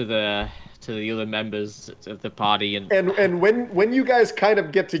motion to the other members of the party, and when you guys kind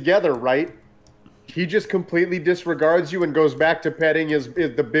of get together, right? He just completely disregards you and goes back to petting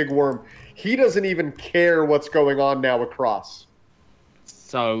the big worm. He doesn't even care what's going on now across.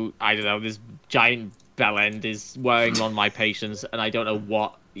 So I don't know. This giant bellend is wearing on my patience, and I don't know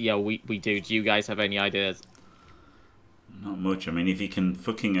what we do. Do you guys have any ideas? Not much. I mean, if you can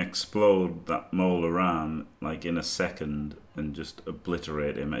fucking explode that mole around like in a second and just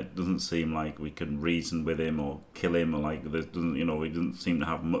obliterate him, it doesn't seem like we can reason with him or kill him, or like there doesn't, we don't seem to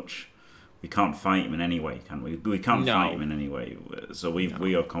have much. We can't fight him in any way, can we? We can't fight him in any way. So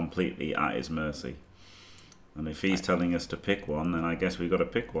we are completely at his mercy. And if he's telling us to pick one, then I guess we've got to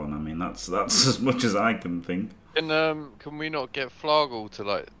pick one. I mean, that's as much as I can think. Can we not get Flargle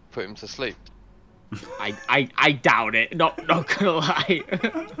to put him to sleep? I doubt it. Not gonna lie.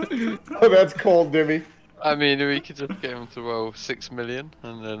 Oh, that's cold, Dimmy. I mean, we could just get him to roll 6 million,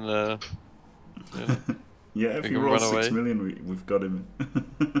 and then yeah, if you roll 6 million, we've got him.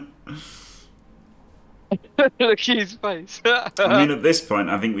 Look at his face. I mean, at this point,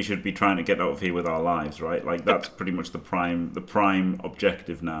 I think we should be trying to get out of here with our lives, right? Like that's pretty much the prime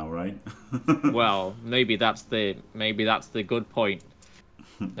objective now, right? Well, maybe that's the good point.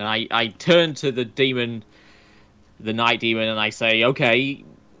 And I turn to the demon, the night demon, and I say, "Okay,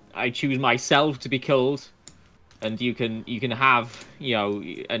 I choose myself to be killed, and you can have,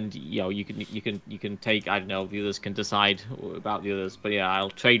 and you can take. I don't know. The others can decide about the others, but yeah, I'll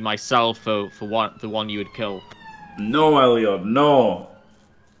trade myself for the one you would kill." No, Elliot, no,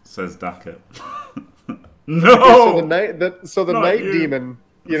 says Daka. No. Okay, so the night demon.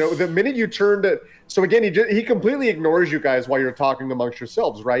 The minute you turn to... So again, he completely ignores you guys while you're talking amongst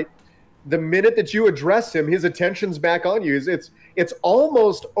yourselves, right? The minute that you address him, his attention's back on you. It's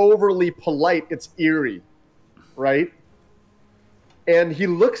almost overly polite. It's eerie, right? And he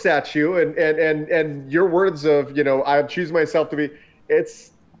looks at you, and your words of, I choose myself to be...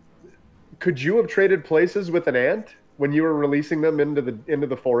 Could you have traded places with an ant when you were releasing them into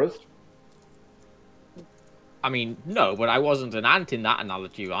the forest? I mean, no, but I wasn't an ant in that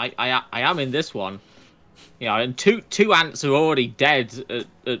analogy, right? I am in this one. And two ants are already dead,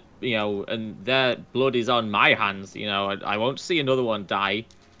 and their blood is on my hands. I won't see another one die.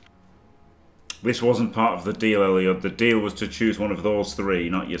 This wasn't part of the deal, Elliot. The deal was to choose one of those three,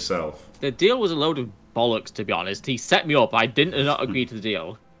 not yourself. The deal was a load of bollocks, to be honest. He set me up. I didn't not agree to the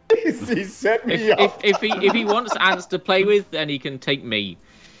deal. He set me up. If he wants ants to play with, then he can take me.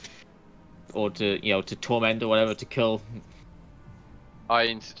 Or to torment or whatever, to kill. I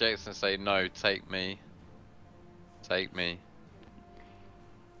interject and say, no, take me. Take me.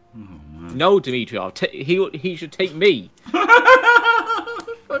 Oh, man. No, Dimitrov, he should take me.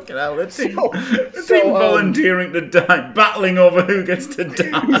 Fucking hell, it's him volunteering to die, battling over who gets to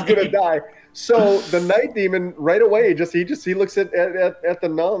die. Who's gonna die? So the night demon right away he looks at the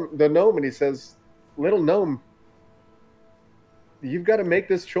gnome and he says, "Little gnome, you've got to make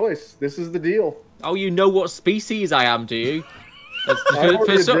this choice. This is the deal." Oh, you know what species I am, do you?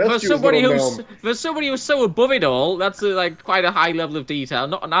 For somebody who's so above it all, that's quite a high level of detail.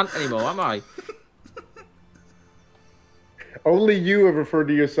 Not an ant anymore, am I? Only you have referred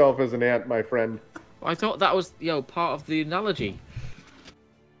to yourself as an ant, my friend. I thought that was part of the analogy.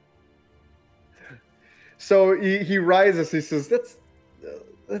 So he rises. He says,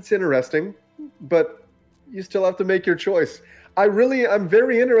 that's interesting, but you still have to make your choice. I'm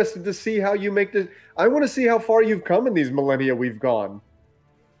very interested to see how you make this. I want to see how far you've come in these millennia we've gone.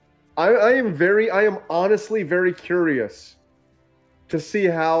 I am honestly very curious to see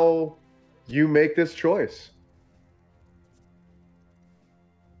how you make this choice.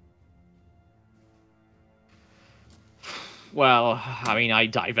 Well, I mean, I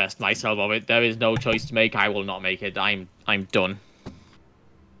divest myself of it. There is no choice to make. I will not make it. I'm done.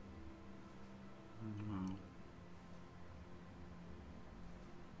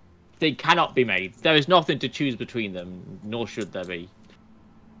 They cannot be made. There is nothing to choose between them, nor should there be.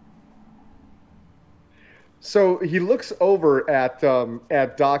 So he looks over at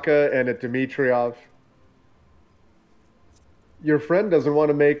Daka and at Dimitrov. Your friend doesn't want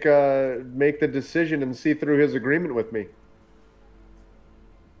to make the decision and see through his agreement with me.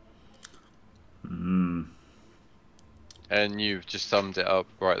 And you've just summed it up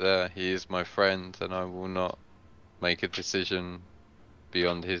right there. He is my friend, and I will not make a decision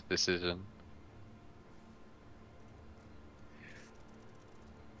beyond his decision.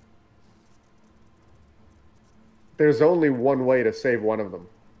 There's only one way to save one of them.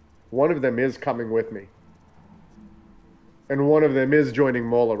 One of them is coming with me. And one of them is joining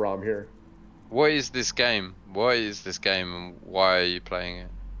Molaram here. What is this game? What is this game, and why are you playing it?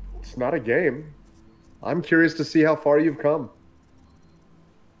 It's not a game. I'm curious to see how far you've come.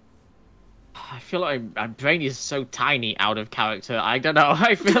 I feel like my brain is so tiny out of character. I don't know.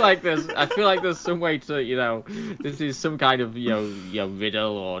 I feel like there's some way to, this is some kind of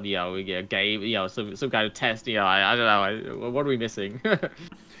riddle or a game, some kind of test. I don't know. What are we missing?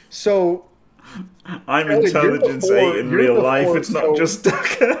 So I'm Elliot, intelligence 8 in real life. It's not just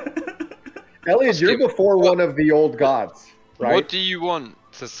Daka. Elliot, you're before one of the old gods, right? What do you want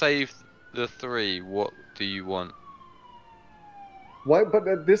to save the 3? What do you want? Why?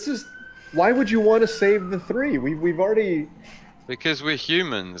 But this is. Why would you want to save the 3? We've already. Because we're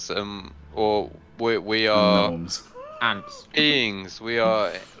humans, or we are ants. beings. We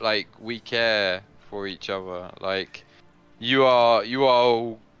are we care for each other. Like you are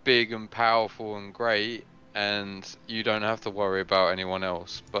all big and powerful and great, and you don't have to worry about anyone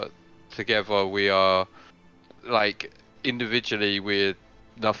else. But together we are, individually we're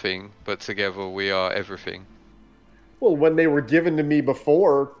nothing, but together we are everything. Well, when they were given to me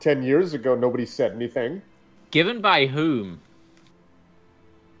before, 10 years ago, nobody said anything. Given by whom?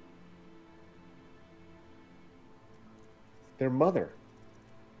 Their mother.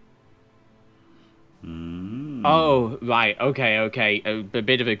 Oh, right. Okay. A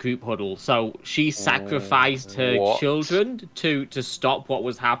bit of a group huddle. So she sacrificed her children to stop what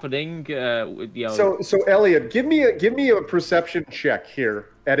was happening. So Elliot, give me a perception check here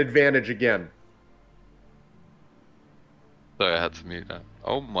at advantage again. Sorry, I had to mute that.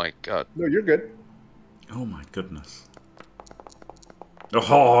 Oh my god. No, you're good. Oh my goodness.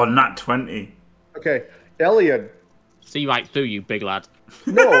 Oh, nat 20. Okay, Elliot. See right through you, big lad.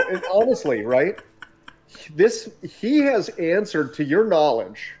 No, honestly, right? He has answered to your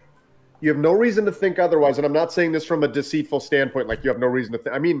knowledge. You have no reason to think otherwise, and I'm not saying this from a deceitful standpoint, like you have no reason to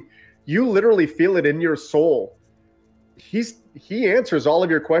think. I mean, you literally feel it in your soul. He answers all of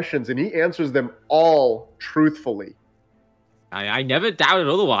your questions, and he answers them all truthfully. I never doubted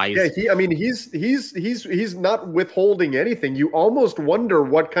otherwise. Yeah, he's not withholding anything. You almost wonder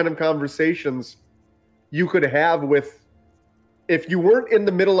what kind of conversations you could have with, if you weren't in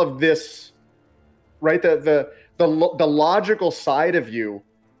the middle of this, right? The logical side of you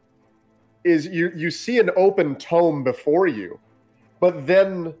is you see an open tome before you, but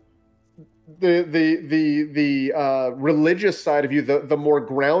then the religious side of you, the more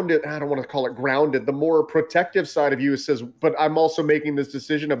grounded, I don't want to call it grounded, the more protective side of you says, but I'm also making this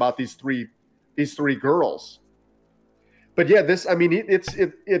decision about these three girls. But yeah,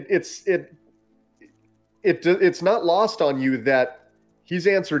 it's not lost on you that he's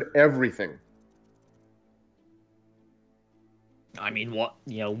answered everything. I mean, what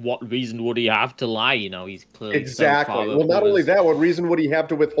reason would he have to lie? He's clearly exactly. So far well, not only that, what reason would he have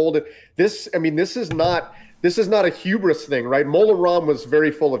to withhold it? This is not a hubris thing, right? Mola Ram was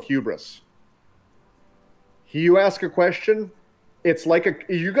very full of hubris. You ask a question, it's like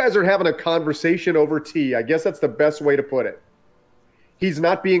you guys are having a conversation over tea. I guess that's the best way to put it. He's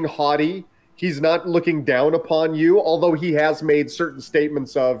not being haughty. He's not looking down upon you, although he has made certain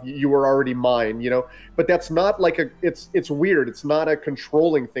statements of you were already mine, but that's not like it's weird. It's not a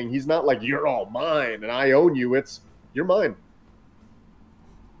controlling thing. He's not like, you're all mine and I own you. It's, you're mine.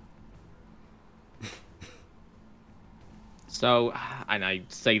 So, and I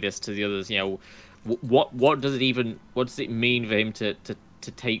say this to the others, what does it mean for him to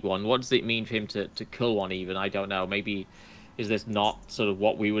to take one? What does it mean for him to kill one? Even I don't know. Maybe is this not sort of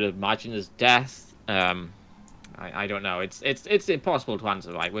what we would imagine as death? I don't know. It's impossible to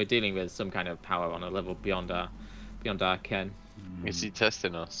answer. Right, we're dealing with some kind of power on a level beyond our ken. Is he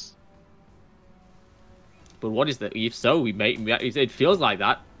testing us? But what is the? If so, we may. It feels like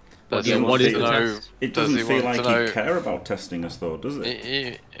that. But Does he what want is to the know? test? It Does doesn't he feel want like to know? he'd care about testing us, though, does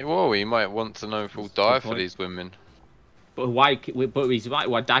it? Well, he might want to know if we'll die for point. these women. But why? But he's right.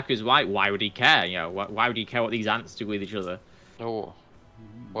 What Daka's right. Why would he care? You know, why would he care what these ants do with each other? Oh,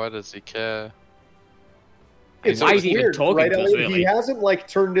 why does he care? Why is he even weird, talking right, to us, Elliot? really? He hasn't like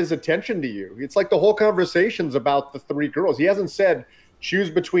turned his attention to you. It's like the whole conversation's about the three girls. He hasn't said choose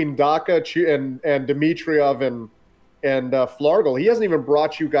between Daka and Dimitriev and Flargle. He hasn't even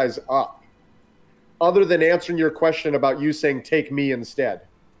brought you guys up, other than answering your question about you saying take me instead.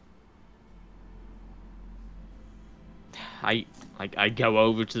 I go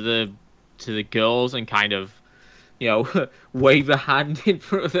over to the girls and kind of, you know, wave a hand in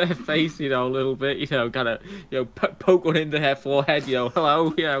front of their face, you know, a little bit, you know, kind of, you know, poke one into their forehead, you know,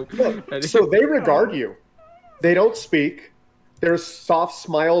 hello, you know. So they regard you. They don't speak. There's soft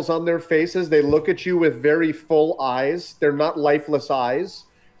smiles on their faces. They look at you with very full eyes. They're not lifeless eyes.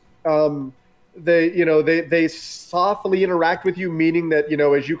 They softly interact with you, meaning that, you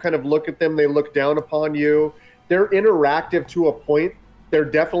know, as you kind of look at them, they look down upon you. They're interactive to a point. They're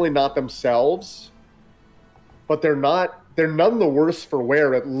definitely not themselves. But they're none the worse for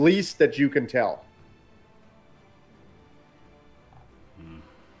wear, at least that you can tell.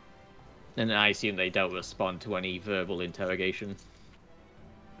 And I assume they don't respond to any verbal interrogation.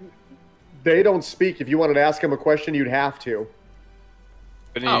 They don't speak. If you wanted to ask them a question, you'd have to.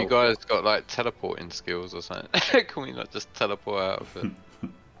 Any of you guys got like teleporting skills or something? Can we not just teleport out of it?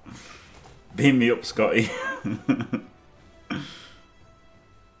 Beam me up, Scotty.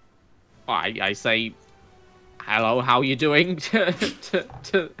 I say, hello, how you doing to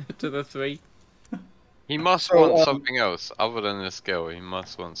the three? He must want something else other than this skill. He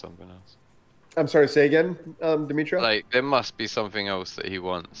must want something else. I'm sorry, say again, Dimitri? Like, there must be something else that he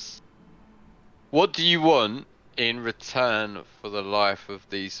wants. What do you want in return for the life of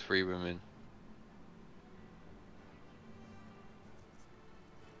these three women?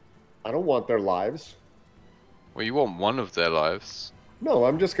 I don't want their lives. Well, you want one of their lives. No,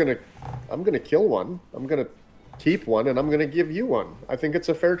 I'm gonna kill one. I'm gonna keep one, and I'm gonna give you one. I think it's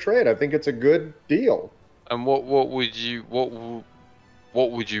a fair trade. I think it's a good deal. And what would you want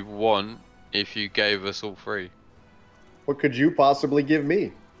if you gave us all three? What could you possibly give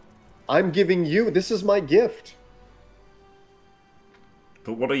me? I'm giving you. This is my gift.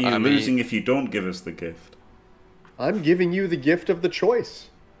 But what are you losing if you don't give us the gift? I'm giving you the gift of the choice.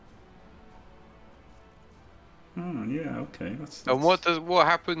 Oh, yeah, okay. That's... And what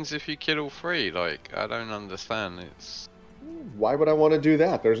happens if you kill all three? Like, I don't understand. It's... Why would I want to do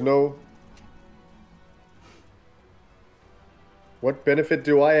that? There's no... What benefit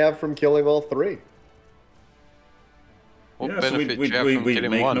do I have from killing all three? What benefit do you have from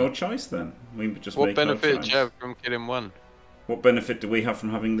killing make one? no choice then. We just What make no benefit choice. do you have from killing one? What benefit do we have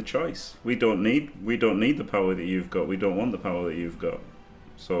from having the choice? We don't need the power that you've got. We don't want the power that you've got.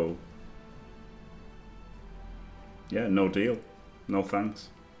 So yeah, no deal. No thanks.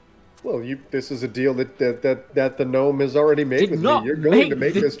 Well, this is a deal that the gnome has already made Did with not me. You're going to make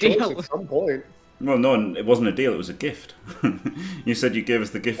make the this choice deal. at some point. Well, no, it wasn't a deal. It was a gift. You said you gave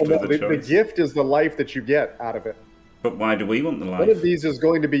us the gift Well, of the the choice. gift is the life that you get out of it. But why do we want the life? One of these is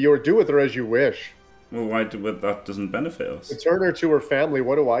going to be yours. Do with her as you wish. Well, why do that doesn't benefit us? Return her to her family.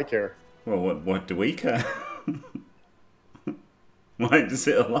 What do I care? Well, what do we care? Why does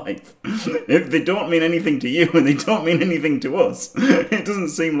it alive? If they don't mean anything to you and they don't mean anything to us, it doesn't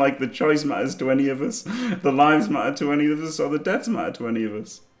seem like the choice matters to any of us, the lives matter to any of us, or the deaths matter to any of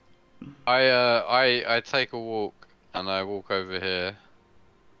us. I take a walk and I walk over here.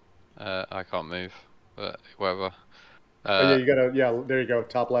 I can't move, but whatever. Oh, yeah, there you go,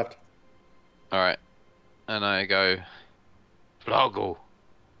 top left. All right, and I go, Flargle,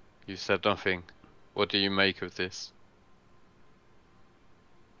 you said nothing. What do you make of this?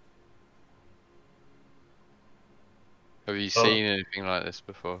 Have you seen anything like this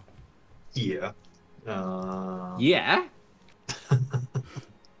before? Yeah. Yeah.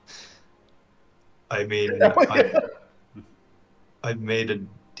 I mean, I've made a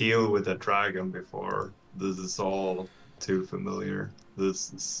deal with a dragon before. This is all too familiar.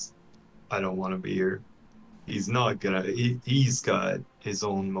 I don't want to be here. He's not gonna. He's got his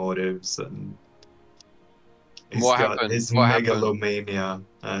own motives and he's got his megalomania,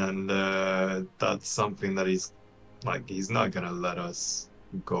 and that's something that he's not gonna let us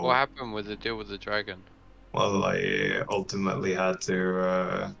go. What happened with the deal with the dragon? Well, I ultimately had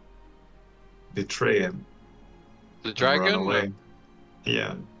to betray him The and run dragon? away.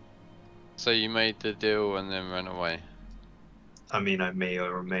 Yeah. So you made the deal and then ran away. I mean, I may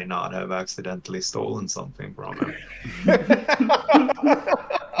or may not have accidentally stolen something from him.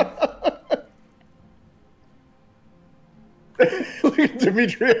 Look at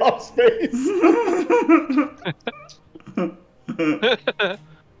Dimitriev's face.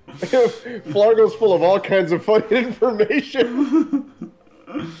 Flargo's full of all kinds of funny information.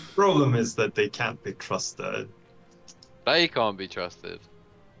 Problem is that they can't be trusted. They can't be trusted.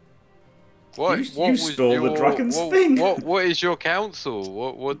 You stole the dragon's thing. What is your counsel?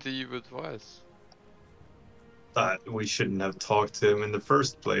 What do you advise? That we shouldn't have talked to him in the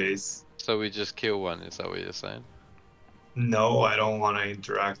first place. So we just kill one, is that what you're saying? No, I don't want to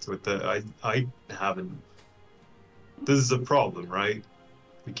interact with the. I haven't. This is a problem, right?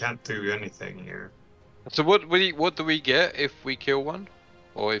 We can't do anything here. So what do we get if we kill one?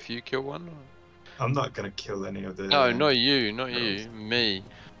 Or if you kill one? I'm not gonna kill any of the. No, not you, me.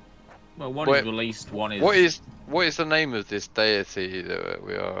 Well, one is released, one is... What is the name of this deity that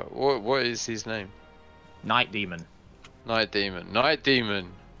we are? What is his name? Night Demon. Night Demon. Night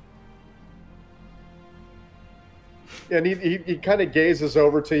Demon. And he kind of gazes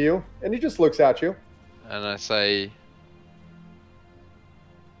over to you, and he just looks at you. And I say,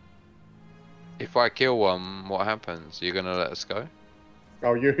 if I kill one, what happens? You're gonna let us go?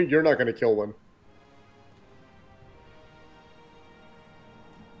 Oh, you're not going to kill one.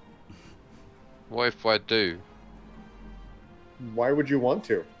 What if I do? Why would you want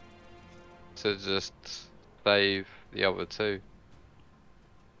to? To just save the other two.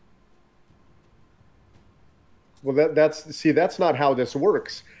 Well, that's not how this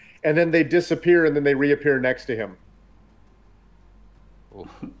works. And then they disappear, and then they reappear next to him. Oh.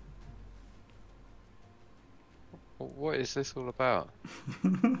 What is this all about?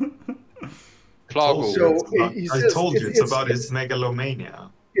 Clargle. So I told you it's about his megalomania.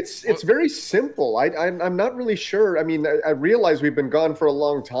 It's very simple. I'm not really sure. I mean, I realize we've been gone for a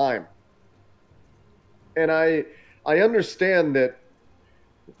long time, and I understand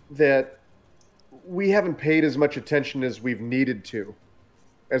that we haven't paid as much attention as we've needed to,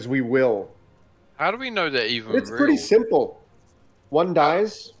 as we will. How do we know they're even It's real? pretty simple. One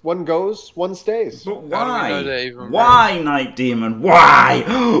dies, one goes, one stays. But How do we know they're why? even Why, Night Demon? Why?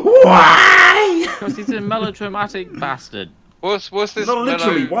 Why? Because he's a melodramatic bastard. What's this No,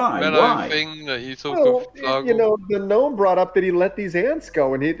 literally, why? mellow Why? thing that you talk Well, of, Clargle? you know, the gnome brought up that he let these ants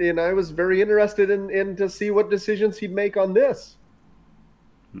go, and I was very interested in to see what decisions he'd make on this.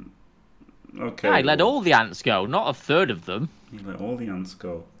 Okay. Yeah, I let all the ants go, not a third of them. You let all the ants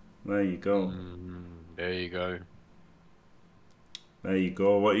go. There you go. There you go. There you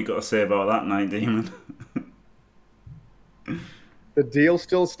go. What you got to say about that, Night Demon? The deal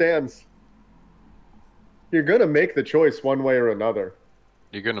still stands. You're gonna make the choice one way or another.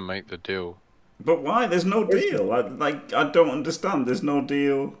 You're gonna make the deal. But why? There's no deal. I don't understand. There's no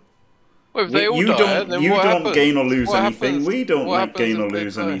deal. Well, if they all You die, then you what don't happens? gain or lose What anything. happens- We don't what like happens gain or if they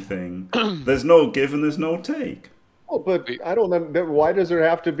lose die? anything. There's no give and there's no take. Oh, but I don't know. Why does there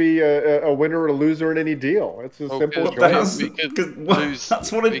have to be a winner or a loser in any deal? It's a simple But choice.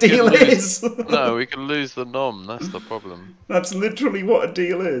 That's what a we could deal lose- is. No, we can lose the nom. That's the problem. That's literally what a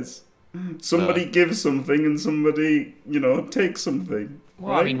deal is. Somebody gives something and somebody, takes something.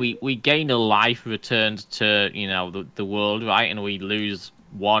 Well, right? I mean, we gain a life returned to, the world, right? And we lose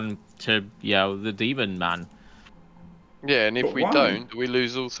one to, the demon man. Yeah, and if But we why? don't, we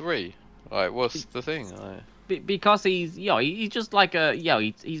lose all three. Like, what's the thing? Because he's, he's just like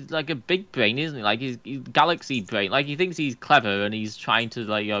he's like a big brain, isn't he? Like he's galaxy brain. Like he thinks he's clever and he's trying to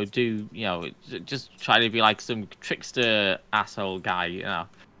just try to be like some trickster asshole guy,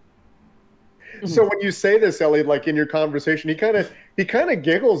 So when you say this, Elliot, like in your conversation, he kind of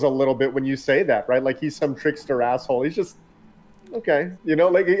giggles a little bit when you say that, right? Like he's some trickster asshole. He's just okay, he's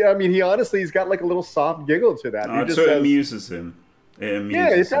got like a little soft giggle to that. He just So it says, amuses him. It amuses yeah,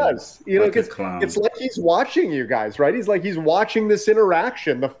 it him. does. Like a Because clown. it's like he's watching you guys, right? He's watching this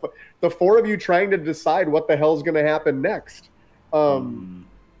interaction. The four of you trying to decide what the hell's going to happen next. And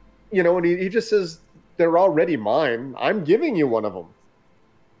he just says, "They're already mine. I'm giving you one of them.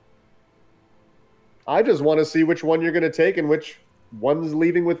 I just want to see which one you're going to take and which one's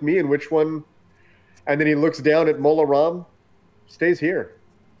leaving with me and which one." And then he looks down at Mola Ram. Stays here.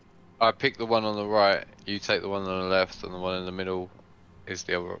 I pick the one on the right, you take the one on the left, and the one in the middle is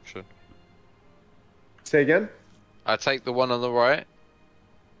the other option. Say again? I take the one on the right,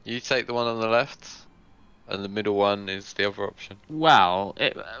 you take the one on the left, and the middle one is the other option. Well,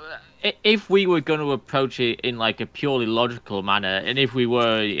 if we were going to approach it in like a purely logical manner, and if we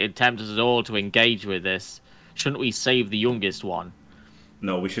were attempted at all to engage with this, shouldn't we save the youngest one?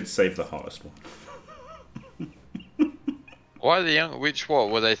 No, we should save the hottest one. Why the young? Which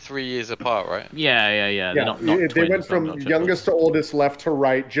what? Were they 3 years apart, right? Yeah. They're not they twins, went from not youngest to oldest, left to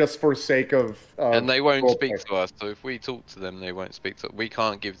right, just for sake of. And they won't speak roleplay. to us. So if we talk to them, they won't speak to. We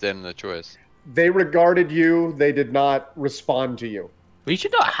can't give them the choice. They regarded you. They did not respond to you. We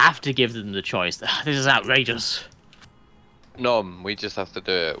should not have to give them the choice. This is outrageous. No, we just have to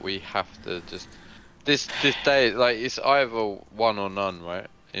do it. We have to just. This day, like it's either one or none, right?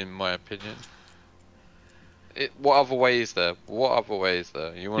 In my opinion. What other way is there? What other way is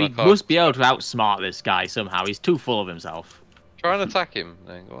there? You want We to must be able to outsmart this guy somehow. He's too full of himself. try and attack him?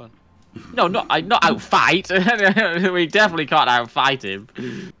 Then go on. No, not outfight. We definitely can't outfight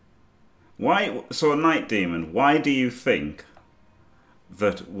him. Why? So a night demon. Why do you think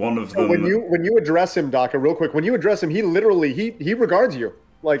that one of them? When you address him, Daka, real quick, when you address him, he literally he regards you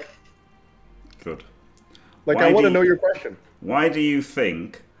like. Good. Like Why I want do to know you- your question. Why do you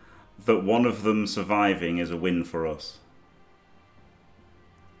think that one of them surviving is a win for us?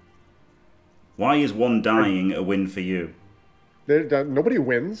 Why is one dying a win for you? Nobody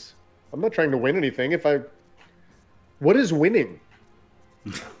wins. I'm not trying to win anything. What is winning?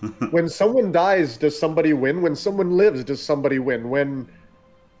 When someone dies, does somebody win? When someone lives, does somebody win? When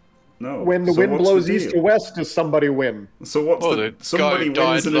No. the So wind what's blows the east deal? to west, does somebody win? So what's Well, the the somebody guy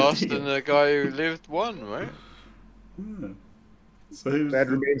who wins died in a lost deal? and the guy who lived won, right? Yeah. So who's That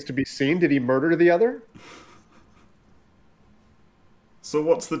remains to be seen. Did he murder the other? So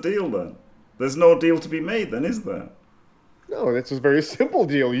what's the deal then? There's no deal to be made then, is there? No, it's a very simple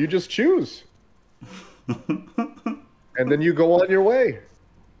deal. You just choose. And then you go on your way.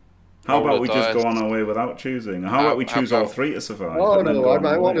 How Roll about the we just dice. go on our way without choosing? How about we How choose all about- three to survive? Oh and then no, go on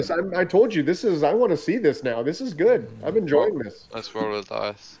I our want way? to. I told you this is. I want to see this now. This is good. I'm enjoying this. Let's roll the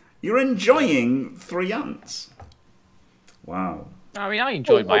dice. You're enjoying 3 ants. Wow. I mean, I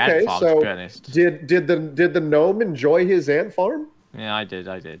enjoyed my ant farm, to be honest. did the gnome enjoy his ant farm? Yeah, I did.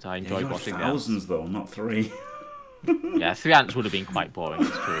 I Yeah, enjoyed you had watching the ants. thousands though, not 3. Yeah, 3 ants would have been quite boring,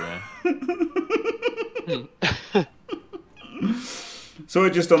 it's true. Yeah. So we're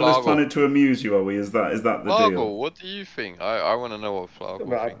just on this Flargle. planet to amuse you, are we? Is that the Flargle, deal? what do you think? I want to know what Flargle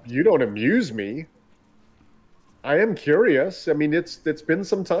thinks. You don't amuse me. I am curious. I mean, it's been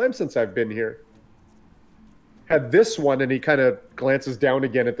some time since I've been here. Had this one, and he kind of glances down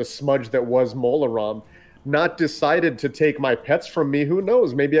again at the smudge that was Molaram, not decided to take my pets from me, who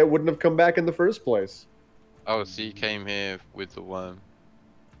knows? Maybe I wouldn't have come back in the first place. Oh, so you came here with the worm.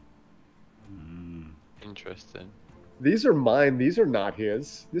 Interesting. These are mine. These are not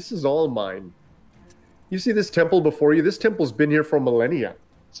his. This is all mine. You see this temple before you? This temple's been here for millennia.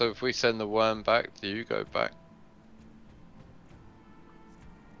 So if we send the worm back, do you go back?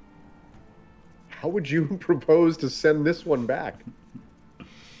 How would you propose to send this one back?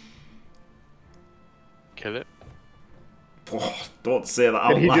 Kill it? Oh, don't say that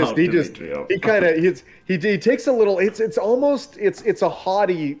out And loud, he Dimitri. kind of he takes a little. It's almost it's a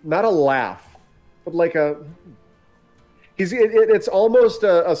haughty, not a laugh, but like a. It's almost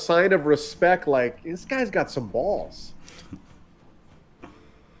a sign of respect. Like, this guy's got some balls.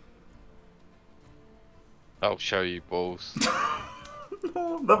 I'll show you balls.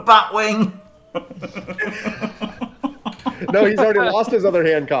 The Batwing! No, he's already lost his other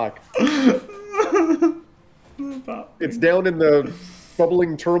Hancock. It's down in the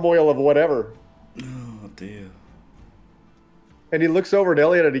bubbling turmoil of whatever. Oh dear. And he looks over at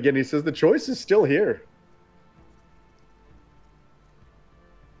Elliot again. He says, "The choice is still here."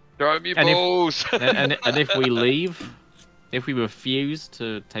 Show me And if- balls! and if we leave, if we refuse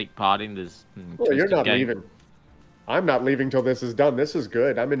to take part in this Well, you're twisted not game- leaving. I'm not leaving till this is done. This is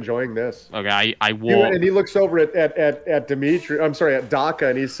good. I'm enjoying this. Okay, I walk. And he looks over at Dimitri. I'm sorry, at Daka,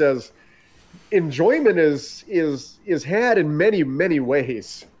 and he says, "Enjoyment is had in many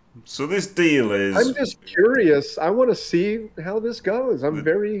ways. So this deal is... I'm just curious. I want to see how this goes. I'm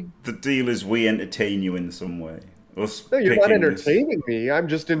very. The deal is we entertain you in some way. Us No, you're not picking this- entertaining me. I'm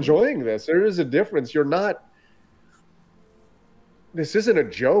just enjoying this. There is a difference. You're not. This isn't a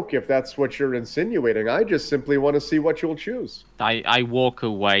joke. If that's what you're insinuating, I just simply want to see what you'll choose. I walk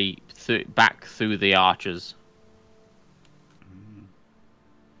away back through the arches.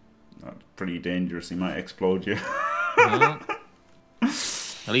 That's pretty dangerous. He might explode you.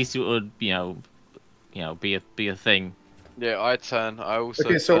 At least it would, be a thing. Yeah, I turn. I also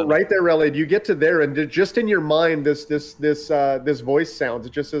Okay, so turn. right there, Elliot, you get to there, and just in your mind, this voice sounds.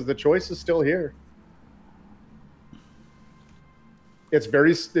 It just says the choice is still here. It's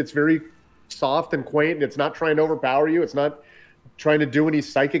very soft and quaint, and it's not trying to overpower you. It's not trying to do any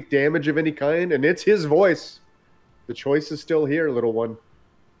psychic damage of any kind, and it's his voice. The choice is still here, little one.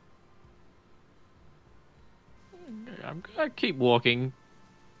 I'm gonna keep walking.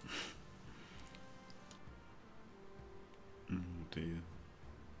 Oh dear.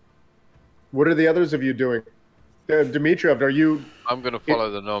 What are the others of you doing? Dimitrov, are you... I'm gonna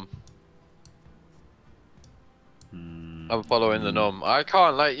follow the nom. I'm following the nom. I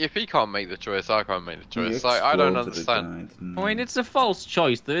can't, like, if he can't make the choice, I can't make the choice. Like, I don't understand. I mean, it's a false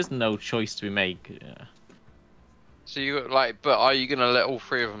choice. There is no choice to be made. Yeah. So you, like, but are you gonna let all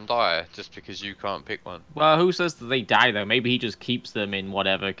three of them die just because you can't pick one? Well, who says that they die though? Maybe he just keeps them in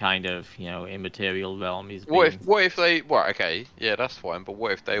whatever kind of, you know, immaterial realm he's What if they? Well, okay, yeah, that's fine. But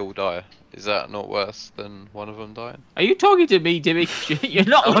what if they all die? Is that not worse than one of them dying? Are you talking to me, Dimmy? You're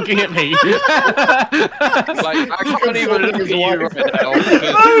not looking at me. Like, I can't even look at you right now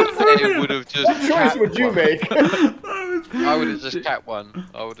because it would have just. What choice would you make? I would have just capped one.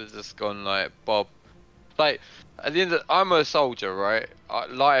 I would have just gone like Bob. Like at the end, I'm a soldier, right?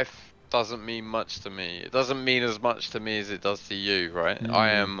 Life doesn't mean much to me. It doesn't mean as much to me as it does to you, right? I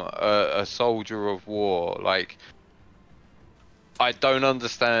am a soldier of war. Like, I don't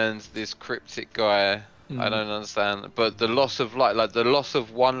understand this cryptic guy. I don't understand, but the loss of life, like the loss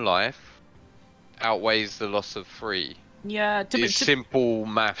of one life, outweighs the loss of three. Yeah, it's simple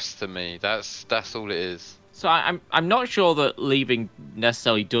maths to me. That's all it is. So I'm not sure that leaving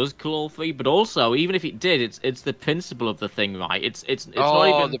necessarily does kill all three, but also even if it did, it's the principle of the thing, right? It's not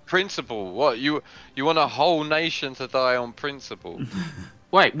even the principle. What you want a whole nation to die on principle?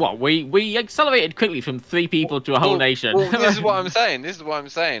 Wait, what? We accelerated quickly from 3 people to a whole nation. Well, this is what I'm saying. This is what I'm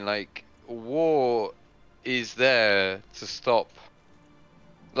saying. Like, war is there to stop.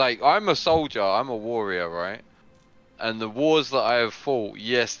 Like, I'm a soldier. I'm a warrior, right? And the wars that I have fought,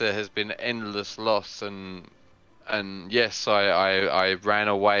 yes, there has been endless loss, and yes, I ran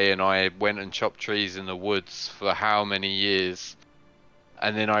away and I went and chopped trees in the woods for how many years,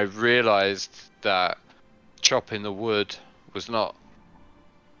 and then I realized that chopping the wood was not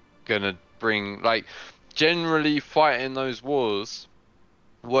gonna bring, like, generally fighting those wars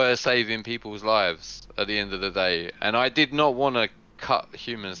were saving people's lives at the end of the day, and I did not want to cut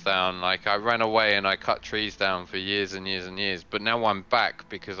humans down. Like, I ran away and I cut trees down for years and years and years, but now I'm back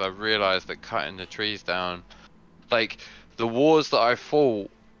because I realized that cutting the trees down, like, the wars that I fought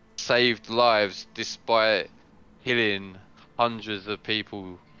saved lives despite killing hundreds of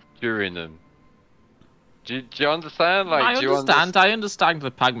people during them. Do you understand? Like, I understand the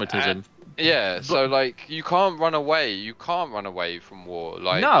pragmatism. Yeah, so like, you can't run away. You can't run away from war.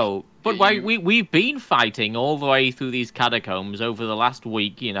 Like, no, but we've been fighting all the way through these catacombs over the last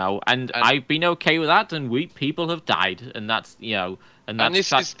week, you know, and I've been okay with that, and people have died, and that's, you know, and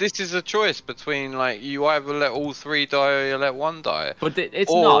this is a choice between, like, you either let all 3 die or you let 1 die. But it's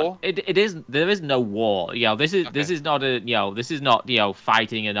not. It is. There is no war. You know, this is not a. You know, this is not, you know,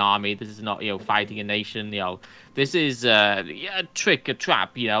 fighting an army. This is not, you know, fighting a nation. You know, this is a trick, a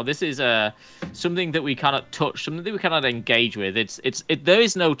trap. You know, this is something that we cannot touch, something that we cannot engage with. There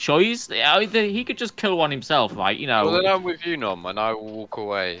is no choice. He could just kill one himself, right? You know. Well, then I'm with you, Nom, and I will walk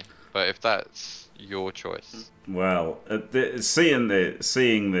away. But if that's your choice. Well, seeing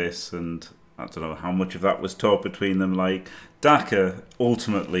this, and I don't know how much of that was taught between them. Like, Daka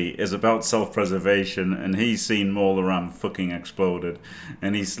ultimately is about self-preservation, and he's seen Molaram fucking exploded,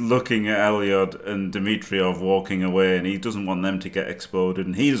 and he's looking at Elyod and Dimitriov walking away, and he doesn't want them to get exploded,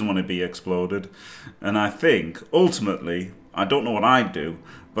 and he doesn't want to be exploded. And I think ultimately, I don't know what I'd do,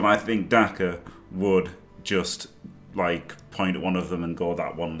 but I think Daka would just, like, point at one of them and go,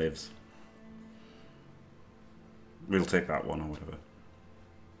 "That one lives. We'll take that one," or whatever.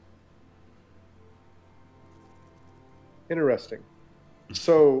 Interesting.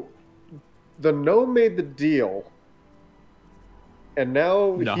 So, the no made the deal, and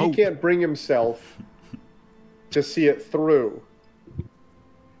now he can't bring himself to see it through.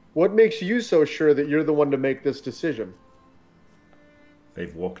 What makes you so sure that you're the one to make this decision?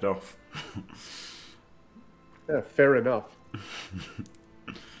 They've walked off. Yeah, fair enough.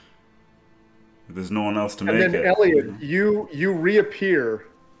 There's no one else to make it. And then Elyod, you reappear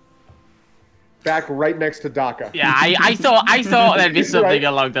back right next to Daka. Yeah, I thought there'd be something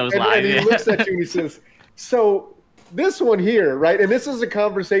along those lines. And he looks at you and he says, "So this one here, right?" And this is a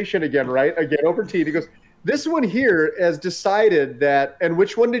conversation again, right? Again, over tea. He goes, "This one here has decided that." And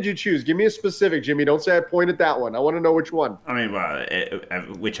which one did you choose? Give me a specific, Jimmy. Don't say I pointed that one. I want to know which one. I mean, well,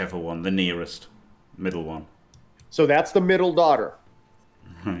 whichever one, the nearest, middle one. So that's the middle daughter.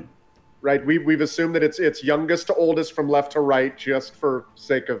 Right. right? We've assumed that it's youngest to oldest from left to right, just for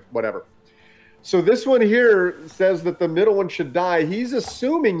sake of whatever. So this one here says that the middle one should die. He's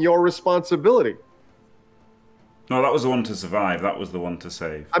assuming your responsibility. No, that was the one to survive. That was the one to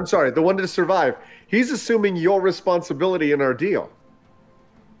save. I'm sorry, the one to survive. He's assuming your responsibility in our deal.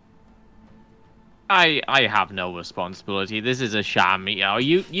 I have no responsibility. This is a sham.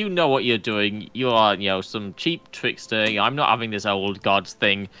 You know what you're doing. You are some cheap trickster. I'm not having this old gods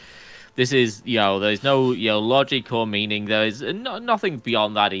thing. This is there's no logic or meaning. There is nothing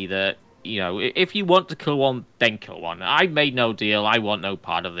beyond that either. If you want to kill one, then kill one. I made no deal. I want no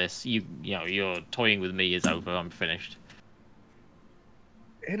part of this. Your toying with me is over. I'm finished.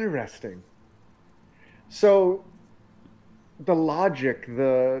 Interesting. So, the logic,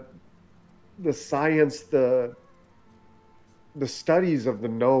 the science, the studies of the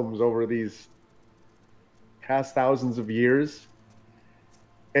gnomes over these past thousands of years,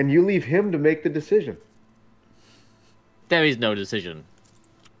 and you leave him to make the decision. There is no decision.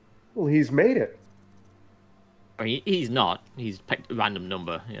 Well, he's made it. I mean, he's not. He's picked a random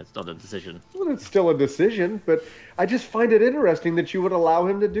number. It's not a decision. Well, it's still a decision, but I just find it interesting that you would allow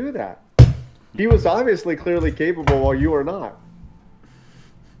him to do that. He was obviously clearly capable while you are not.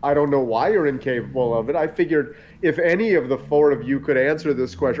 I don't know why you're incapable of it. I figured if any of the four of you could answer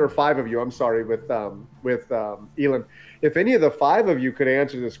this question, or five of you, I'm sorry, with Elon, if any of the five of you could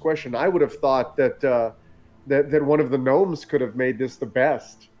answer this question, I would have thought that that one of the gnomes could have made this the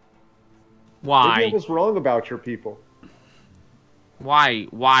best. Why? Maybe I was wrong about your people. Why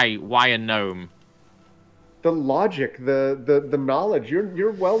a gnome? The logic, the knowledge.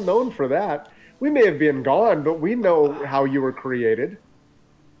 You're well known for that. We may have been gone, but we know how you were created.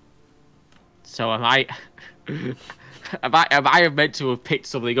 So am I? Am I meant to have picked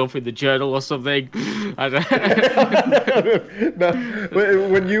something up in the journal or something? I don't...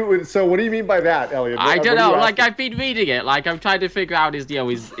 No, so what do you mean by that, Elliot? I don't know. Like, I've been reading it. Like, I'm trying to figure out is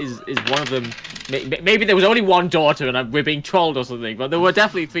one of them? Maybe there was only one daughter and we're being trolled or something. But there were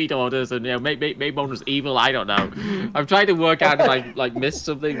definitely three daughters, and maybe one was evil. I don't know. I'm trying to work out if I missed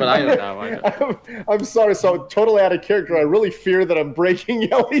something, but I don't know. I'm sorry. So totally out of character. I really fear that I'm breaking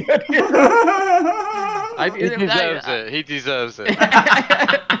Elliot here. He deserves it. He deserves it.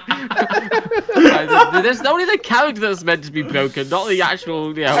 There's only the character that's meant to be broken, not the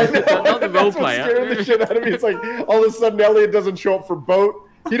actual, not the role player. Scaring the shit out of me. It's like all of a sudden Elliot doesn't show up for boat.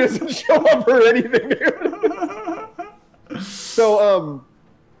 He doesn't show up for anything. So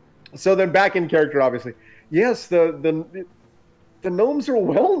then back in character, obviously. Yes, the gnomes are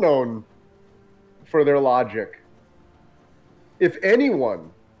well known for their logic. If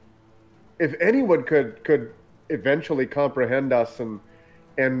anyone could eventually comprehend us and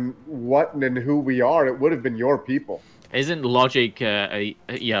what and who we are, it would have been your people. Isn't logic a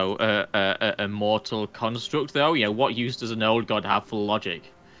mortal construct though? What use does an old god have for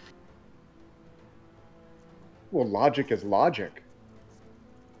logic? Well, logic is logic.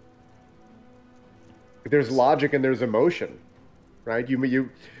 There's logic and there's emotion, right?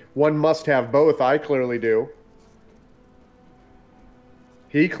 One must have both. I clearly do.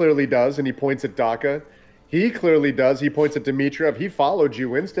 He clearly does, and he points at Daka. He clearly does. He points at Dimitrov. He followed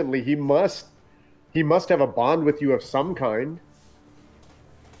you instantly. He must have a bond with you of some kind.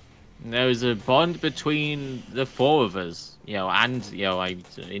 There's a bond between the four of us, and I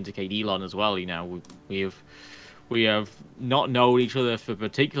indicate Elon as well. We have not known each other for a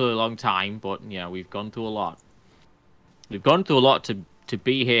particularly long time, but we've gone through a lot. We've gone through a lot to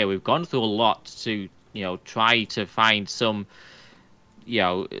be here. We've gone through a lot to try to find some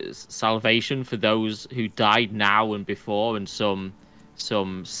salvation for those who died now and before, and some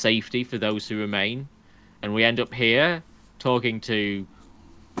safety for those who remain. And we end up here talking to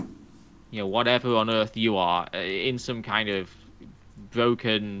whatever on earth you are, in some kind of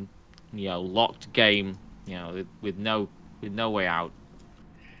broken locked game, with no way out.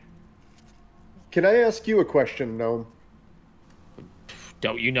 Can I ask you a question, Gnome?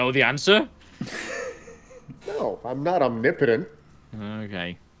 Don't you know the answer? No, I'm not omnipotent.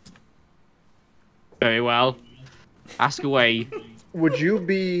 Okay. Very well. Ask away. Would you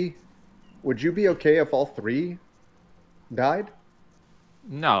be okay if all three died?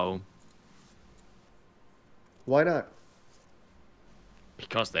 No. Why not?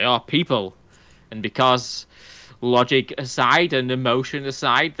 Because they are people. And because logic aside and emotion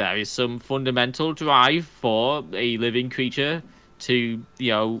aside, there is some fundamental drive for a living creature to,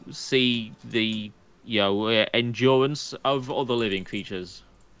 see the endurance of other living creatures.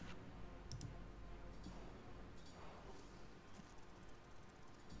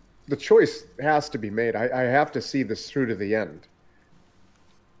 The choice has to be made. I have to see this through to the end.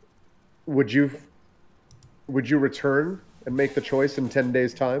 would you return and make the choice in 10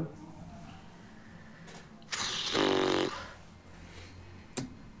 days' time?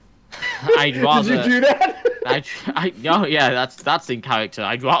 I'd rather. Did you do that? No, yeah, that's in character.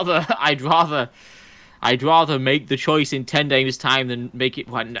 I'd rather make the choice in 10 days' time than make it.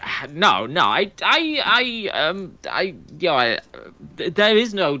 No, there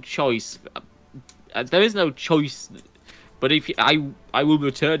is no choice. There is no choice. But if I will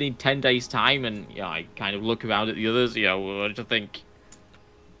return in 10 days' time, and I kind of look around at the others, what do you think?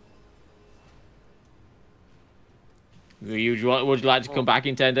 Would you like to come back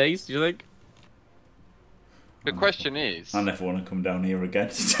in 10 days? Do you think? The question is, I never want to come down here again.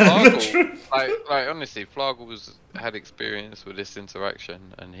 Flargle, like honestly, Flargle had experience with this interaction,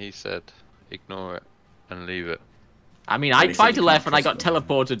 and he said, ignore it and leave it. I mean, I tried to left and I got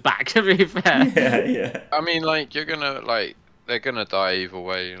teleported back, to be fair. Yeah. I mean, like, they're gonna die either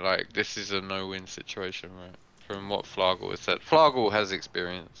way. Like, this is a no-win situation, right? From what Flargle has said. Flargle has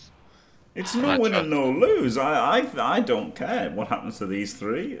experience. It's no win and no lose. I don't care what happens to these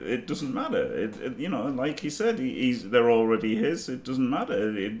three. It doesn't matter. Like he said, they're already his. It doesn't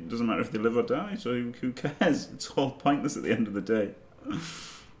matter. It doesn't matter if they live or die. So who cares? It's all pointless at the end of the day.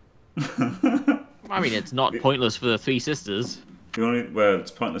 I mean, it's not pointless for the three sisters.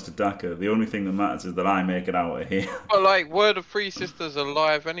 It's pointless to Daka. The only thing that matters is that I make it out of here. But like, were the three sisters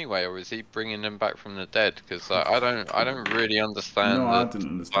alive anyway, or is he bringing them back from the dead? Because I don't really understand I didn't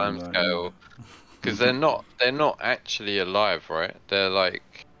understand time scale. Because they're not actually alive, right? They're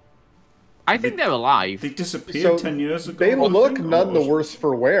like. I think they're alive. They disappeared 10 years ago. They look none the worse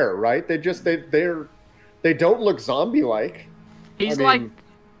for wear, right? They don't look zombie-like.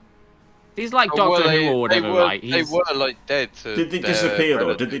 He's like Doctor Who or whatever, right? They were like dead. Did they disappear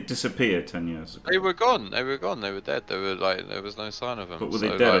though? Did they disappear 10 years ago? They were gone. They were dead. They were like, there was no sign of them. But were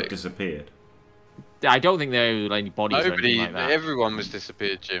they dead or disappeared? I don't think there were any bodies or anything like that. Everyone was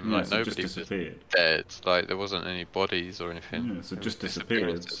disappeared, Jim. Yeah, like so nobody just disappeared. was dead. Like there wasn't any bodies or anything. Yeah, so just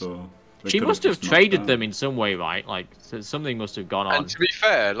disappeared. So she must have traded them in some way, right? Like something must have gone on. And to be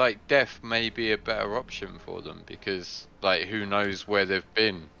fair, like death may be a better option for them because, like, who knows where they've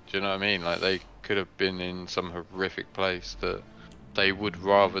been? Do you know what I mean? Like they could have been in some horrific place that they would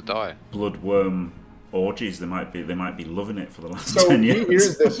rather die. Bloodworm orgies. They might be loving it for the last so 10 years. He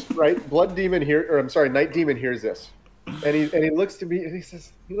hears this, right? Night Demon hears this, and he looks to me and he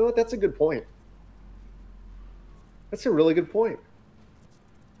says, "You know what? That's a good point. That's a really good point.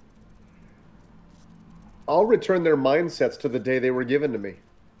 I'll return their mindsets to the day they were given to me."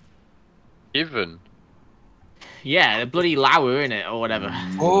 Given. Yeah, the bloody Lauer in it or whatever.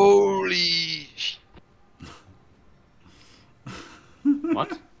 Holy.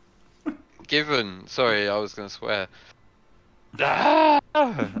 What? Given. Sorry, I was gonna swear. Like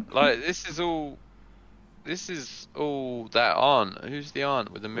this is all that aunt. Who's the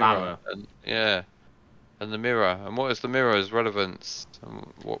aunt with the mirror? Lauer. And and the mirror. And what is the mirror's relevance?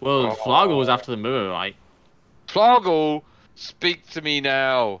 Well, Flargle was after the mirror, right? Flargle, speak to me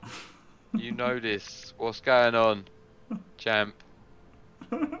now. You know this. What's going on, champ?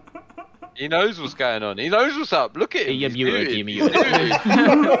 He knows what's going on. He knows what's up. Look at him. You're muted. He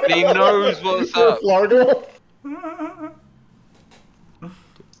knows what's up. Flargle.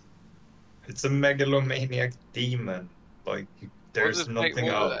 It's a megalomaniac demon. Like there's nothing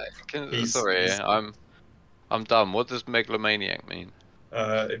out. Sorry, I'm dumb. What does megalomaniac mean?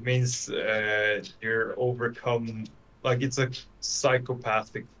 It means you're overcome. Like it's a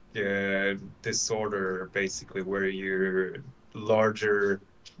psychopathic disorder, basically, where you're larger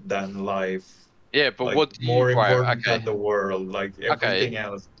than life. Yeah, but like, what do more you important than the world, like everything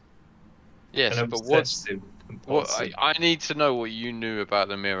else. Yes, and but I need to know what you knew about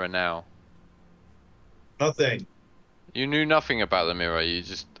the mirror now. Nothing. You knew nothing about the mirror. You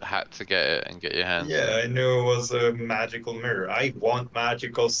just had to get it and get your hands. Yeah, I knew it was a magical mirror. I want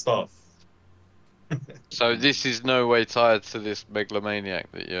magical stuff. So this is no way tied to this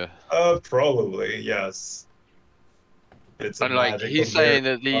megalomaniac that you're. Probably yes. It's and like he's saying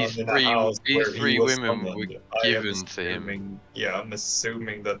that these three women were given to him. Yeah, I'm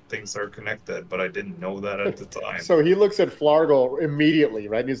assuming that things are connected, but I didn't know that at the time. So he looks at Flargle immediately,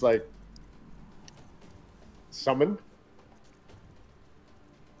 right? And he's like, "Summoned?"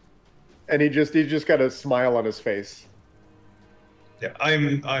 And he just got a smile on his face. Yeah,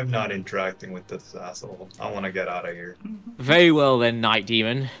 I'm not interacting with this asshole. I want to get out of here. Very well then, Night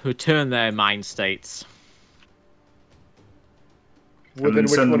Demon. Return their mind states. Well, then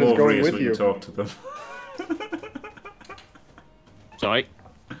which one is going with you? Talk to them. Sorry?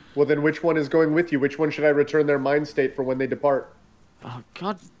 Well, then which one is going with you? Which one should I return their mind state for when they depart? Oh,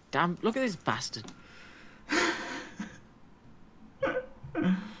 God damn! Look at this bastard.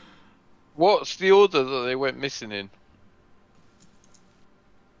 What's the order that they went missing in?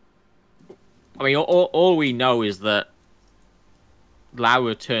 I mean, all we know is that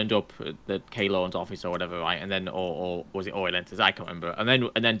Laura turned up at the Kalon's office or whatever, right? And then, or was it Orientis? I can't remember.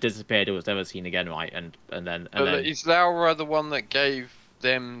 And then disappeared. It was never seen again, right? And then Is Laura the one that gave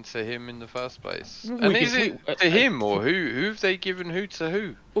them to him in the first place? And is it to him, or who've they given who to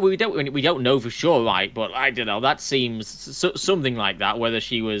who? Well, we don't know for sure, right? But I don't know. That seems something like that. Whether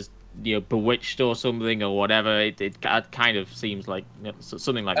she was bewitched or something or whatever, it kind of seems like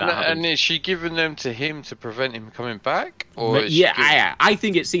something like that. And is she giving them to him to prevent him coming back? Or But, yeah, I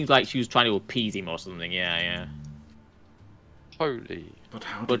think it seems like she was trying to appease him or something. Yeah. Holy. But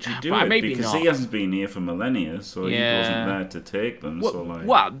how did you do but it? maybe Because not. he hasn't been here for millennia, so he wasn't there to take them. Well, so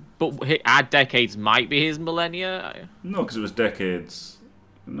like, but our decades might be his millennia. no, because it was decades.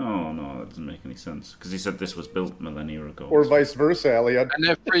 No, that doesn't make any sense. Because he said this was built millennia ago. Or vice versa, Elliot. And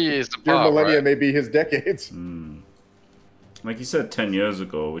they're 3 years Your apart, millennia right? may be his decades. Like he said 10 years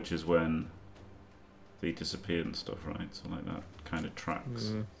ago, which is when they disappeared and stuff, right? So like that kind of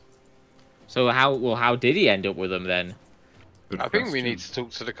tracks. So how did he end up with them then? Good I think we question. need to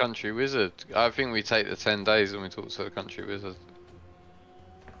talk to the country wizard. I think we take the 10 days and we talk to the country wizard.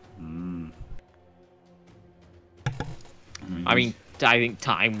 I mean, I think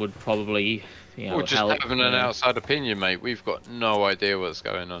time would probably, Or just help. having an outside opinion, mate. We've got no idea what's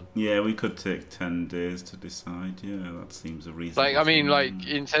going on. Yeah, we could take 10 days to decide. Yeah, that seems a reasonable Like, I mean, thing. like,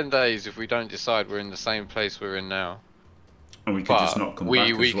 in 10 days, if we don't decide, we're in the same place we're in now. And we could But just not come we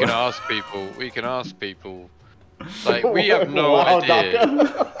back as can well. ask people. We can ask people. Like, we have no Wow, idea.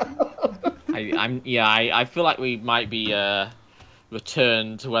 Daka. I feel like we might be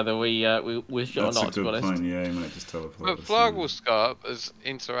returned to whether we wish or That's not. a To be good honest. point. Yeah, he might just teleport. But us, Flagelscarp has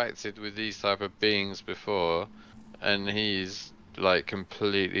interacted with these type of beings before, and he's like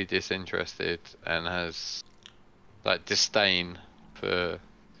completely disinterested and has like disdain for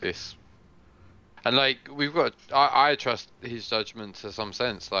this. And like we've got, I trust his judgment to some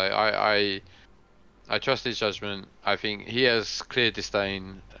sense. Like I trust his judgment. I think he has clear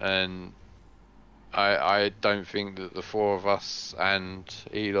disdain, and I don't think that the four of us and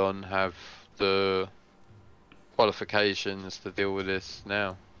Elon have the qualifications to deal with this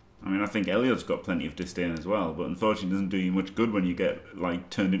now. I mean, I think Elliot's got plenty of disdain as well, but unfortunately it doesn't do you much good when you get, like,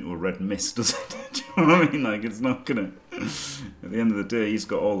 turned into a red mist, does it? Do you know what I mean? Like, it's not gonna... At the end of the day, he's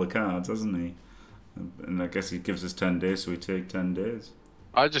got all the cards, hasn't he? And I guess he gives us 10 days, so we take 10 days.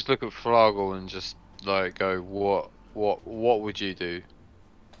 I just look at Flagel and just, like, go, what would you do?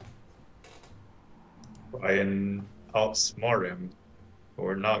 Try and outsmart him.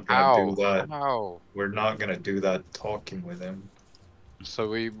 We're not gonna do that. How? We're not gonna do that talking with him. So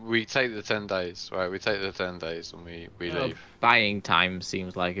we take the 10 days, right? We take the 10 days and we leave. Buying time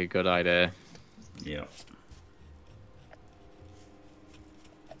seems like a good idea. Yeah.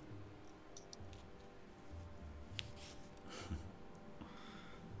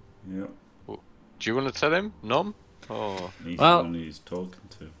 Yeah. Do you want to tell him, Nom? Oh. He's Well- the one he's talking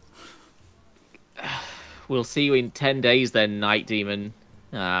to. We'll see you in 10 days then, Night Demon.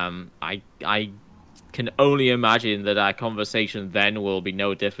 I can only imagine that our conversation then will be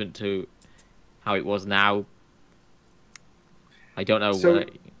no different to how it was now. I don't know.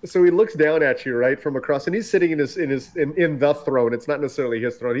 So he looks down at you, right, from across, and he's sitting in the throne. It's not necessarily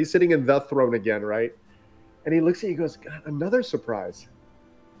his throne. He's sitting in the throne again, right? And he looks at you and goes, God, another surprise.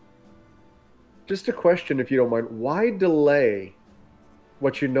 Just a question, if you don't mind. Why delay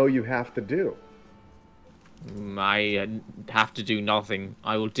what you know you have to do? I have to do nothing.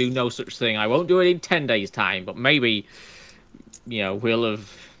 I will do no such thing. I won't do it in 10 days' time, but maybe, we'll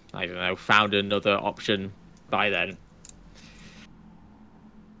have, I don't know, found another option by then.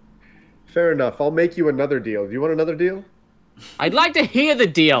 Fair enough. I'll make you another deal. Do you want another deal? I'd like to hear the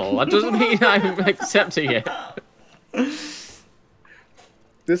deal. That doesn't mean I'm accepting it.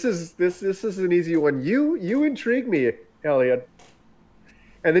 This is an easy one. You intrigue me, Elliot.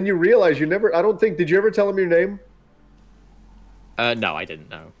 And then you realize you never. I don't think. Did you ever tell him your name? No, I didn't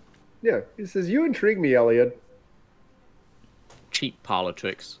know. Yeah. He says you intrigue me, Elliot. Cheap parlor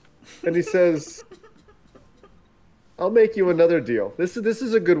tricks. And he says, "I'll make you another deal." This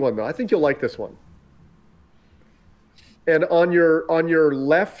is a good one though. I think you'll like this one. And on your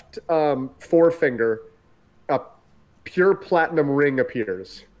left forefinger, a pure platinum ring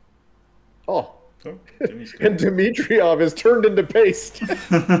appears. Oh. Oh, Jimmy's And Dmitriev is turned into paste.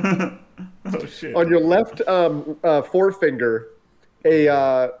 Oh, shit. On your left forefinger,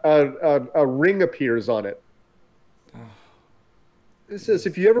 a ring appears on it. This is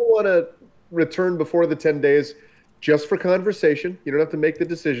if you ever want to return before the 10 days, just for conversation. You don't have to make the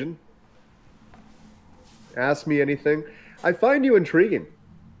decision. Ask me anything. I find you intriguing.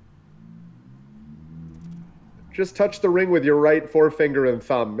 Just touch the ring with your right forefinger and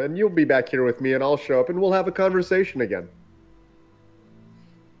thumb, and you'll be back here with me, and I'll show up, and we'll have a conversation again.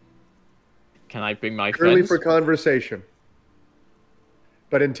 Can I bring my Purely friends? for conversation.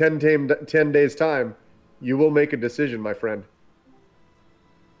 But in 10 days' time, you will make a decision, my friend.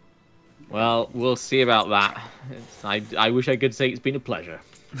 Well, we'll see about that. I wish I could say it's been a pleasure.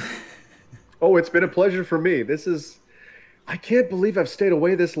 Oh, it's been a pleasure for me. I can't believe I've stayed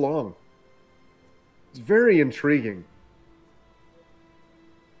away this long. It's very intriguing.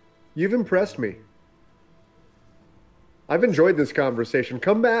 You've impressed me. I've enjoyed this conversation.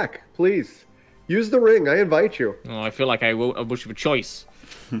 Come back, please. Use the ring. I invite you. Oh, I feel like I won't have much of a choice.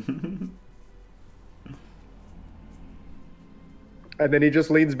 And then he just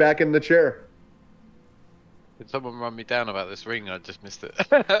leans back in the chair. Did someone run me down about this ring? I just missed it.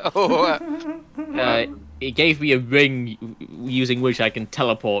 He gave me a ring using which I can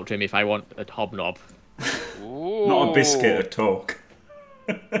teleport to him if I want a hobnob. Not a biscuit, a talk.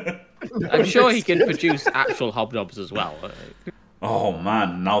 I'm sure he can produce actual hobnobs as well. Oh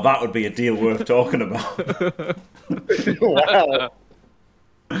man, now that would be a deal worth talking about. Wow.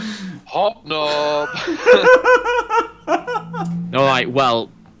 Hobnob! Alright,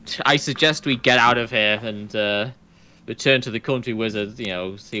 well, I suggest we get out of here and return to the country wizard, see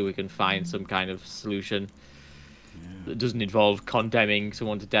if we can find some kind of solution that doesn't involve condemning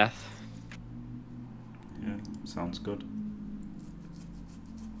someone to death. Yeah, sounds good.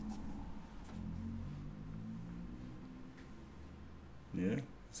 Yeah,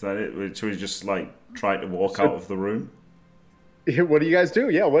 is that it? Should we just try to walk out of the room? What do you guys do?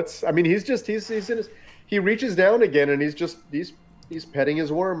 Yeah, he's in his, he reaches down again and he's petting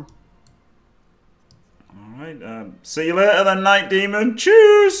his worm. All right. See you later then, Night Demon.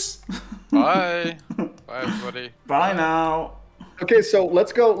 Choose. Bye. Bye, everybody. Bye now. Okay, so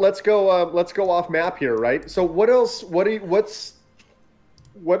let's go off map here, right? So what else? What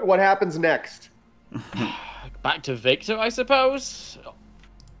happens next? Back to Victor, I suppose.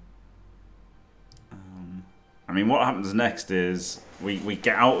 I mean, what happens next is we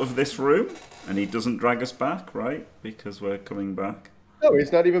get out of this room and he doesn't drag us back, right? Because we're coming back. No,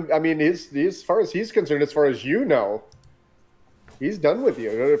 he's not even. I mean, he's as far as he's concerned, as far as you know, he's done with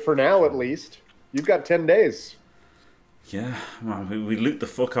you for now, at least. You've got 10 days. Yeah, well, we loot the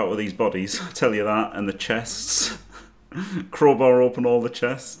fuck out of these bodies, I tell you that, and the chests. Crowbar open all the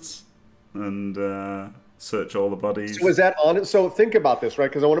chests and search all the bodies. So is that on it? So think about this, right?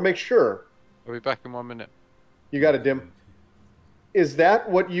 Because I want to make sure. I'll be back in 1 minute. You got it, Dim. Is that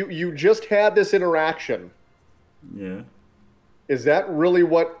what you just had this interaction? Yeah. Is that really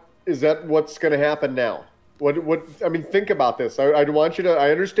what's going to happen now? What I mean, think about this. I want you to. I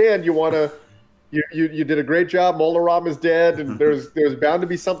understand you want to. You did a great job. Molaram is dead, and there's bound to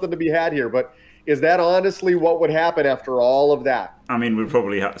be something to be had here. But is that honestly what would happen after all of that? I mean, we'd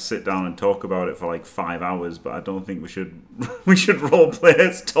probably have to sit down and talk about it for 5 hours, but I don't think we should role play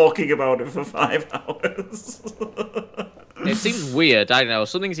it talking about it for 5 hours. It seems weird. I don't know.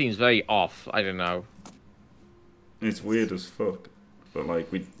 Something seems very off. I don't know. It's weird as fuck. But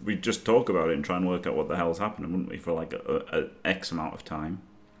we'd just talk about it and try and work out what the hell's happening, wouldn't we, for a X amount of time?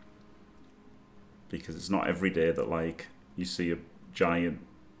 Because it's not every day that you see a giant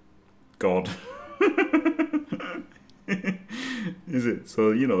god. Is it?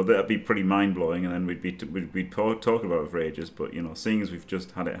 So that'd be pretty mind blowing, and then we'd talk about it for ages. But seeing as we've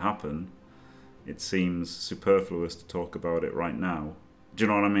just had it happen, it seems superfluous to talk about it right now. Do you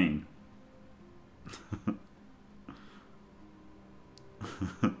know what I mean?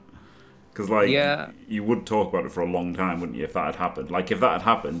 Because you would talk about it for a long time, wouldn't you, if that had happened? If that had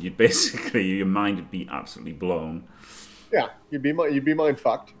happened, you'd basically your mind would be absolutely blown. Yeah, you'd be mind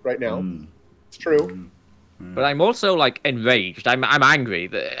fucked right now. It's true. But I'm also enraged. I'm angry.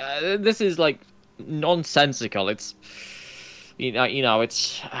 This is nonsensical. It's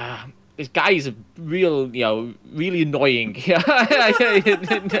it's this guy is really annoying. He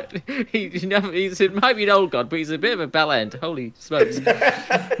might be an old god, but he's a bit of a bell end. Holy smokes!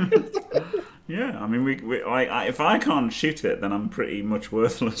 Yeah, I mean, if I can't shoot it, then I'm pretty much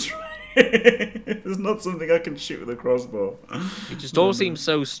worthless. It's not something I can shoot with a crossbow. It just all seems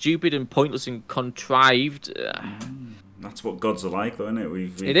so stupid and pointless and contrived. That's what gods are like, though, isn't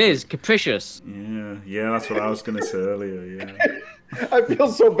it? It is capricious. Yeah, that's what I was going to say earlier. Yeah. I feel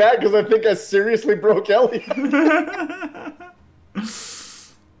so bad because I think I seriously broke Ellie.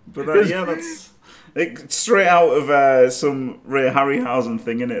 But It's straight out of some Ray Harryhausen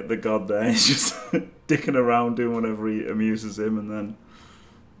thing, innit? The god there. He's just dicking around doing whatever he amuses him, and then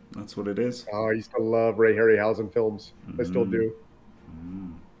that's what it is. Oh, I used to love Ray Harryhausen films. I still do.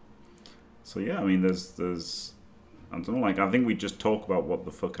 So yeah, I mean, there's I don't know, like, I think we just talk about what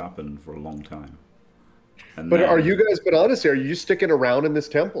the fuck happened for a long time. And But then, are you guys? But honestly, are you sticking around in this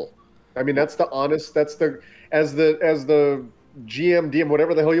temple? I mean, that's the honest. That's the as the GM, DM,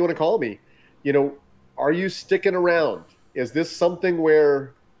 whatever the hell you want to call me. You know, are you sticking around? Is this something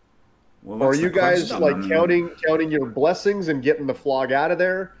where? well, Or are that's you the guys question. like I mean, counting your blessings and getting the flog out of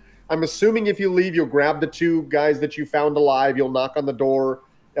there? I'm assuming if you leave, you'll grab the two guys that you found alive. You'll knock on the door.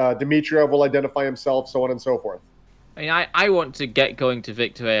 Dmitriev will identify himself, so on and so forth. I mean, I want to get going to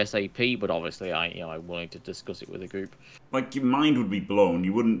Victor ASAP, but obviously I'm willing to discuss it with the group. like, your mind would be blown.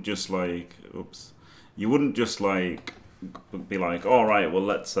 You wouldn't just like, you wouldn't just like be like, all right, well,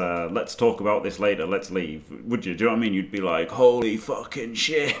 let's talk about this later. Let's leave. Would you? Do you know what I mean? You'd be like, holy fucking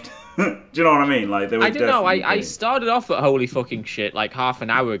shit. Do you know what I mean? Like, they would I don't know. definitely I be- started off at holy fucking shit like half an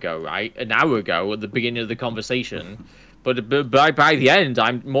hour ago, right? An hour ago at the beginning of the conversation. But by the end,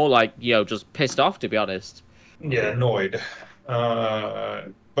 I'm more like, just pissed off, to be honest. Yeah, annoyed.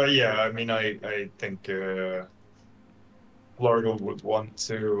 But yeah, I mean, I think Largo would want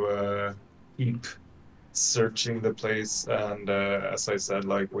to keep searching the place, and as I said,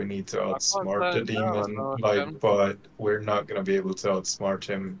 like, we need to outsmart the demon, like, but we're not gonna be able to outsmart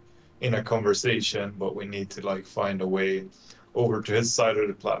him in a conversation, but we need to like find a way over to his side of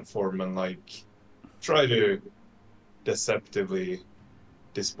the platform and like try to deceptively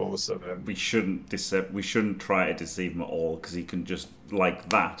dispose of him. We shouldn't We shouldn't try to deceive him at all, because he can just like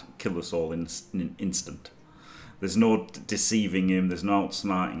that kill us all in an instant. There's no deceiving him. There's no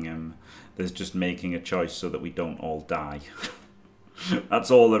outsmarting him. There's just making a choice so that we don't all die.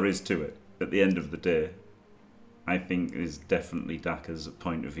 That's all there is to it. At the end of the day, I think is definitely Daka's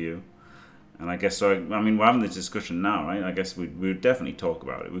point of view. And I guess so. I mean, we're having this discussion now, right? I guess we would definitely talk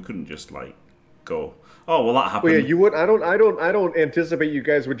about it. We couldn't just like go, oh well, that happened. Well, yeah, you would. I don't anticipate you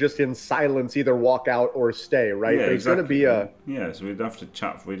guys would just in silence either walk out or stay. Right? Yeah, There's exactly. going to be a. Yeah, so we'd have to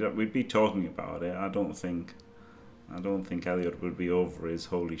chat. We'd be talking about it. I don't think Elliot would be over his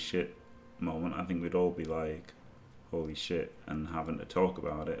holy shit moment. I think we'd all be like, holy shit, and having to talk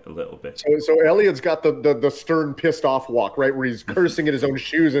about it a little bit. So Elliot's got the stern, pissed off walk, right, where he's cursing at his own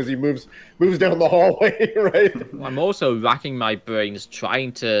shoes as he moves down the hallway, right? I'm also racking my brains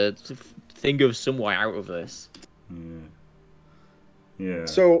trying to think of some way out of this. Yeah.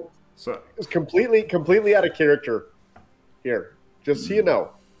 So So it's completely out of character here. Just so you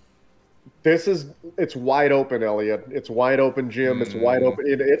know, it's wide open, Elliot. It's wide open, Jim. It's wide open.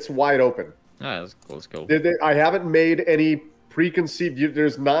 It's wide open. Ah, that's cool. That's cool. I haven't made any preconceived.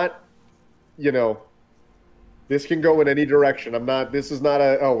 There's not, this can go in any direction. This is not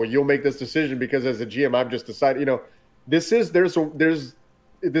well, you'll make this decision because as a GM, I've just decided, this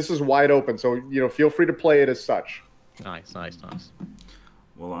is wide open. So, feel free to play it as such. Nice.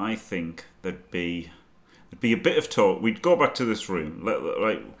 well, I think there'd be a bit of talk. We'd go back to this room.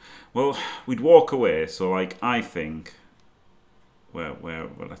 We'd walk away. So, like, I think,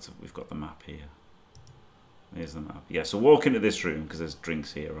 we've got the map here. There's the map. Yeah. So walk into this room because there's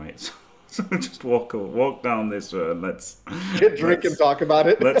drinks here, right? So just walk down this road and let's Get drink and talk about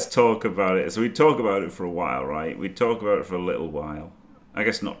it. let's talk about it. So we talk about it for a while, right? We talk about it for a little while. I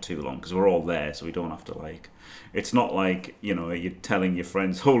guess not too long because we're all there, so we don't have to like. It's not like you're telling your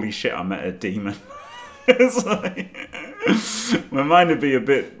friends, "Holy shit, I met a demon." It's like my mind would be a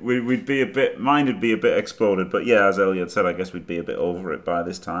bit. Mind would be a bit exploded. But yeah, as Elliot said, I guess we'd be a bit over it by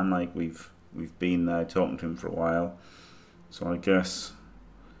this time. Like we've been there talking to him for a while, so I guess.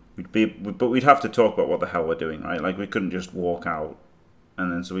 But we'd have to talk about what the hell we're doing, right? Like we couldn't just walk out,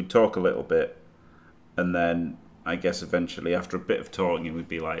 and then so we'd talk a little bit, and then I guess eventually after a bit of talking, we'd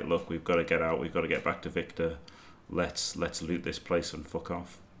be like, "Look, we've got to get out. We've got to get back to Victor. Let's loot this place and fuck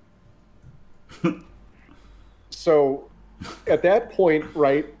off." So, at that point,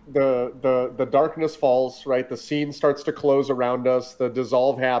 right, the darkness falls, right? The scene starts to close around us. The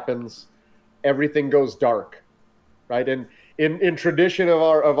dissolve happens. Everything goes dark, right? And in tradition of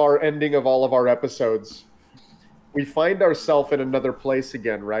our ending of all of our episodes, we find ourselves in another place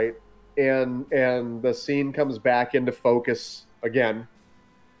again, right? And the scene comes back into focus again,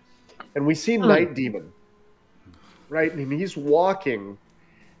 and we see Night Demon, right? And he's walking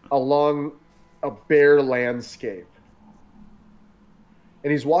along a bare landscape,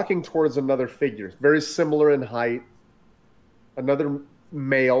 and he's walking towards another figure, very similar in height, another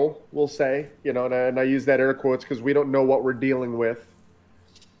male, we'll say, and I use that air quotes because we don't know what we're dealing with.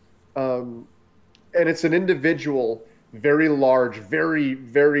 and it's an individual, very large,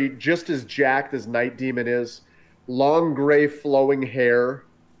 very just as jacked as Night Demon is, long gray flowing hair.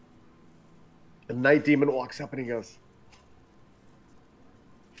 The Night Demon walks up and he goes,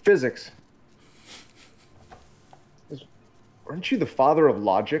 "Physics. Aren't you the father of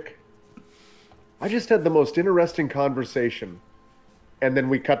logic? I just had the most interesting conversation." And then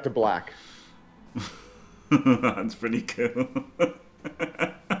we cut to black. That's pretty cool.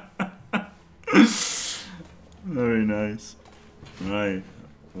 Very nice. Right.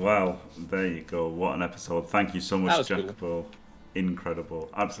 Well, there you go. What an episode. Thank you so much, Jacopo. Cool. Incredible.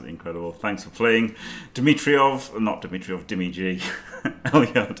 Absolutely incredible. Thanks for playing. Dimmy G,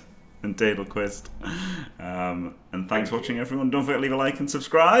 Elliot, and Daedalquist. And thanks for watching, everyone. Don't forget to leave a like and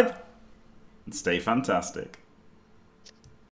subscribe. And stay fantastic.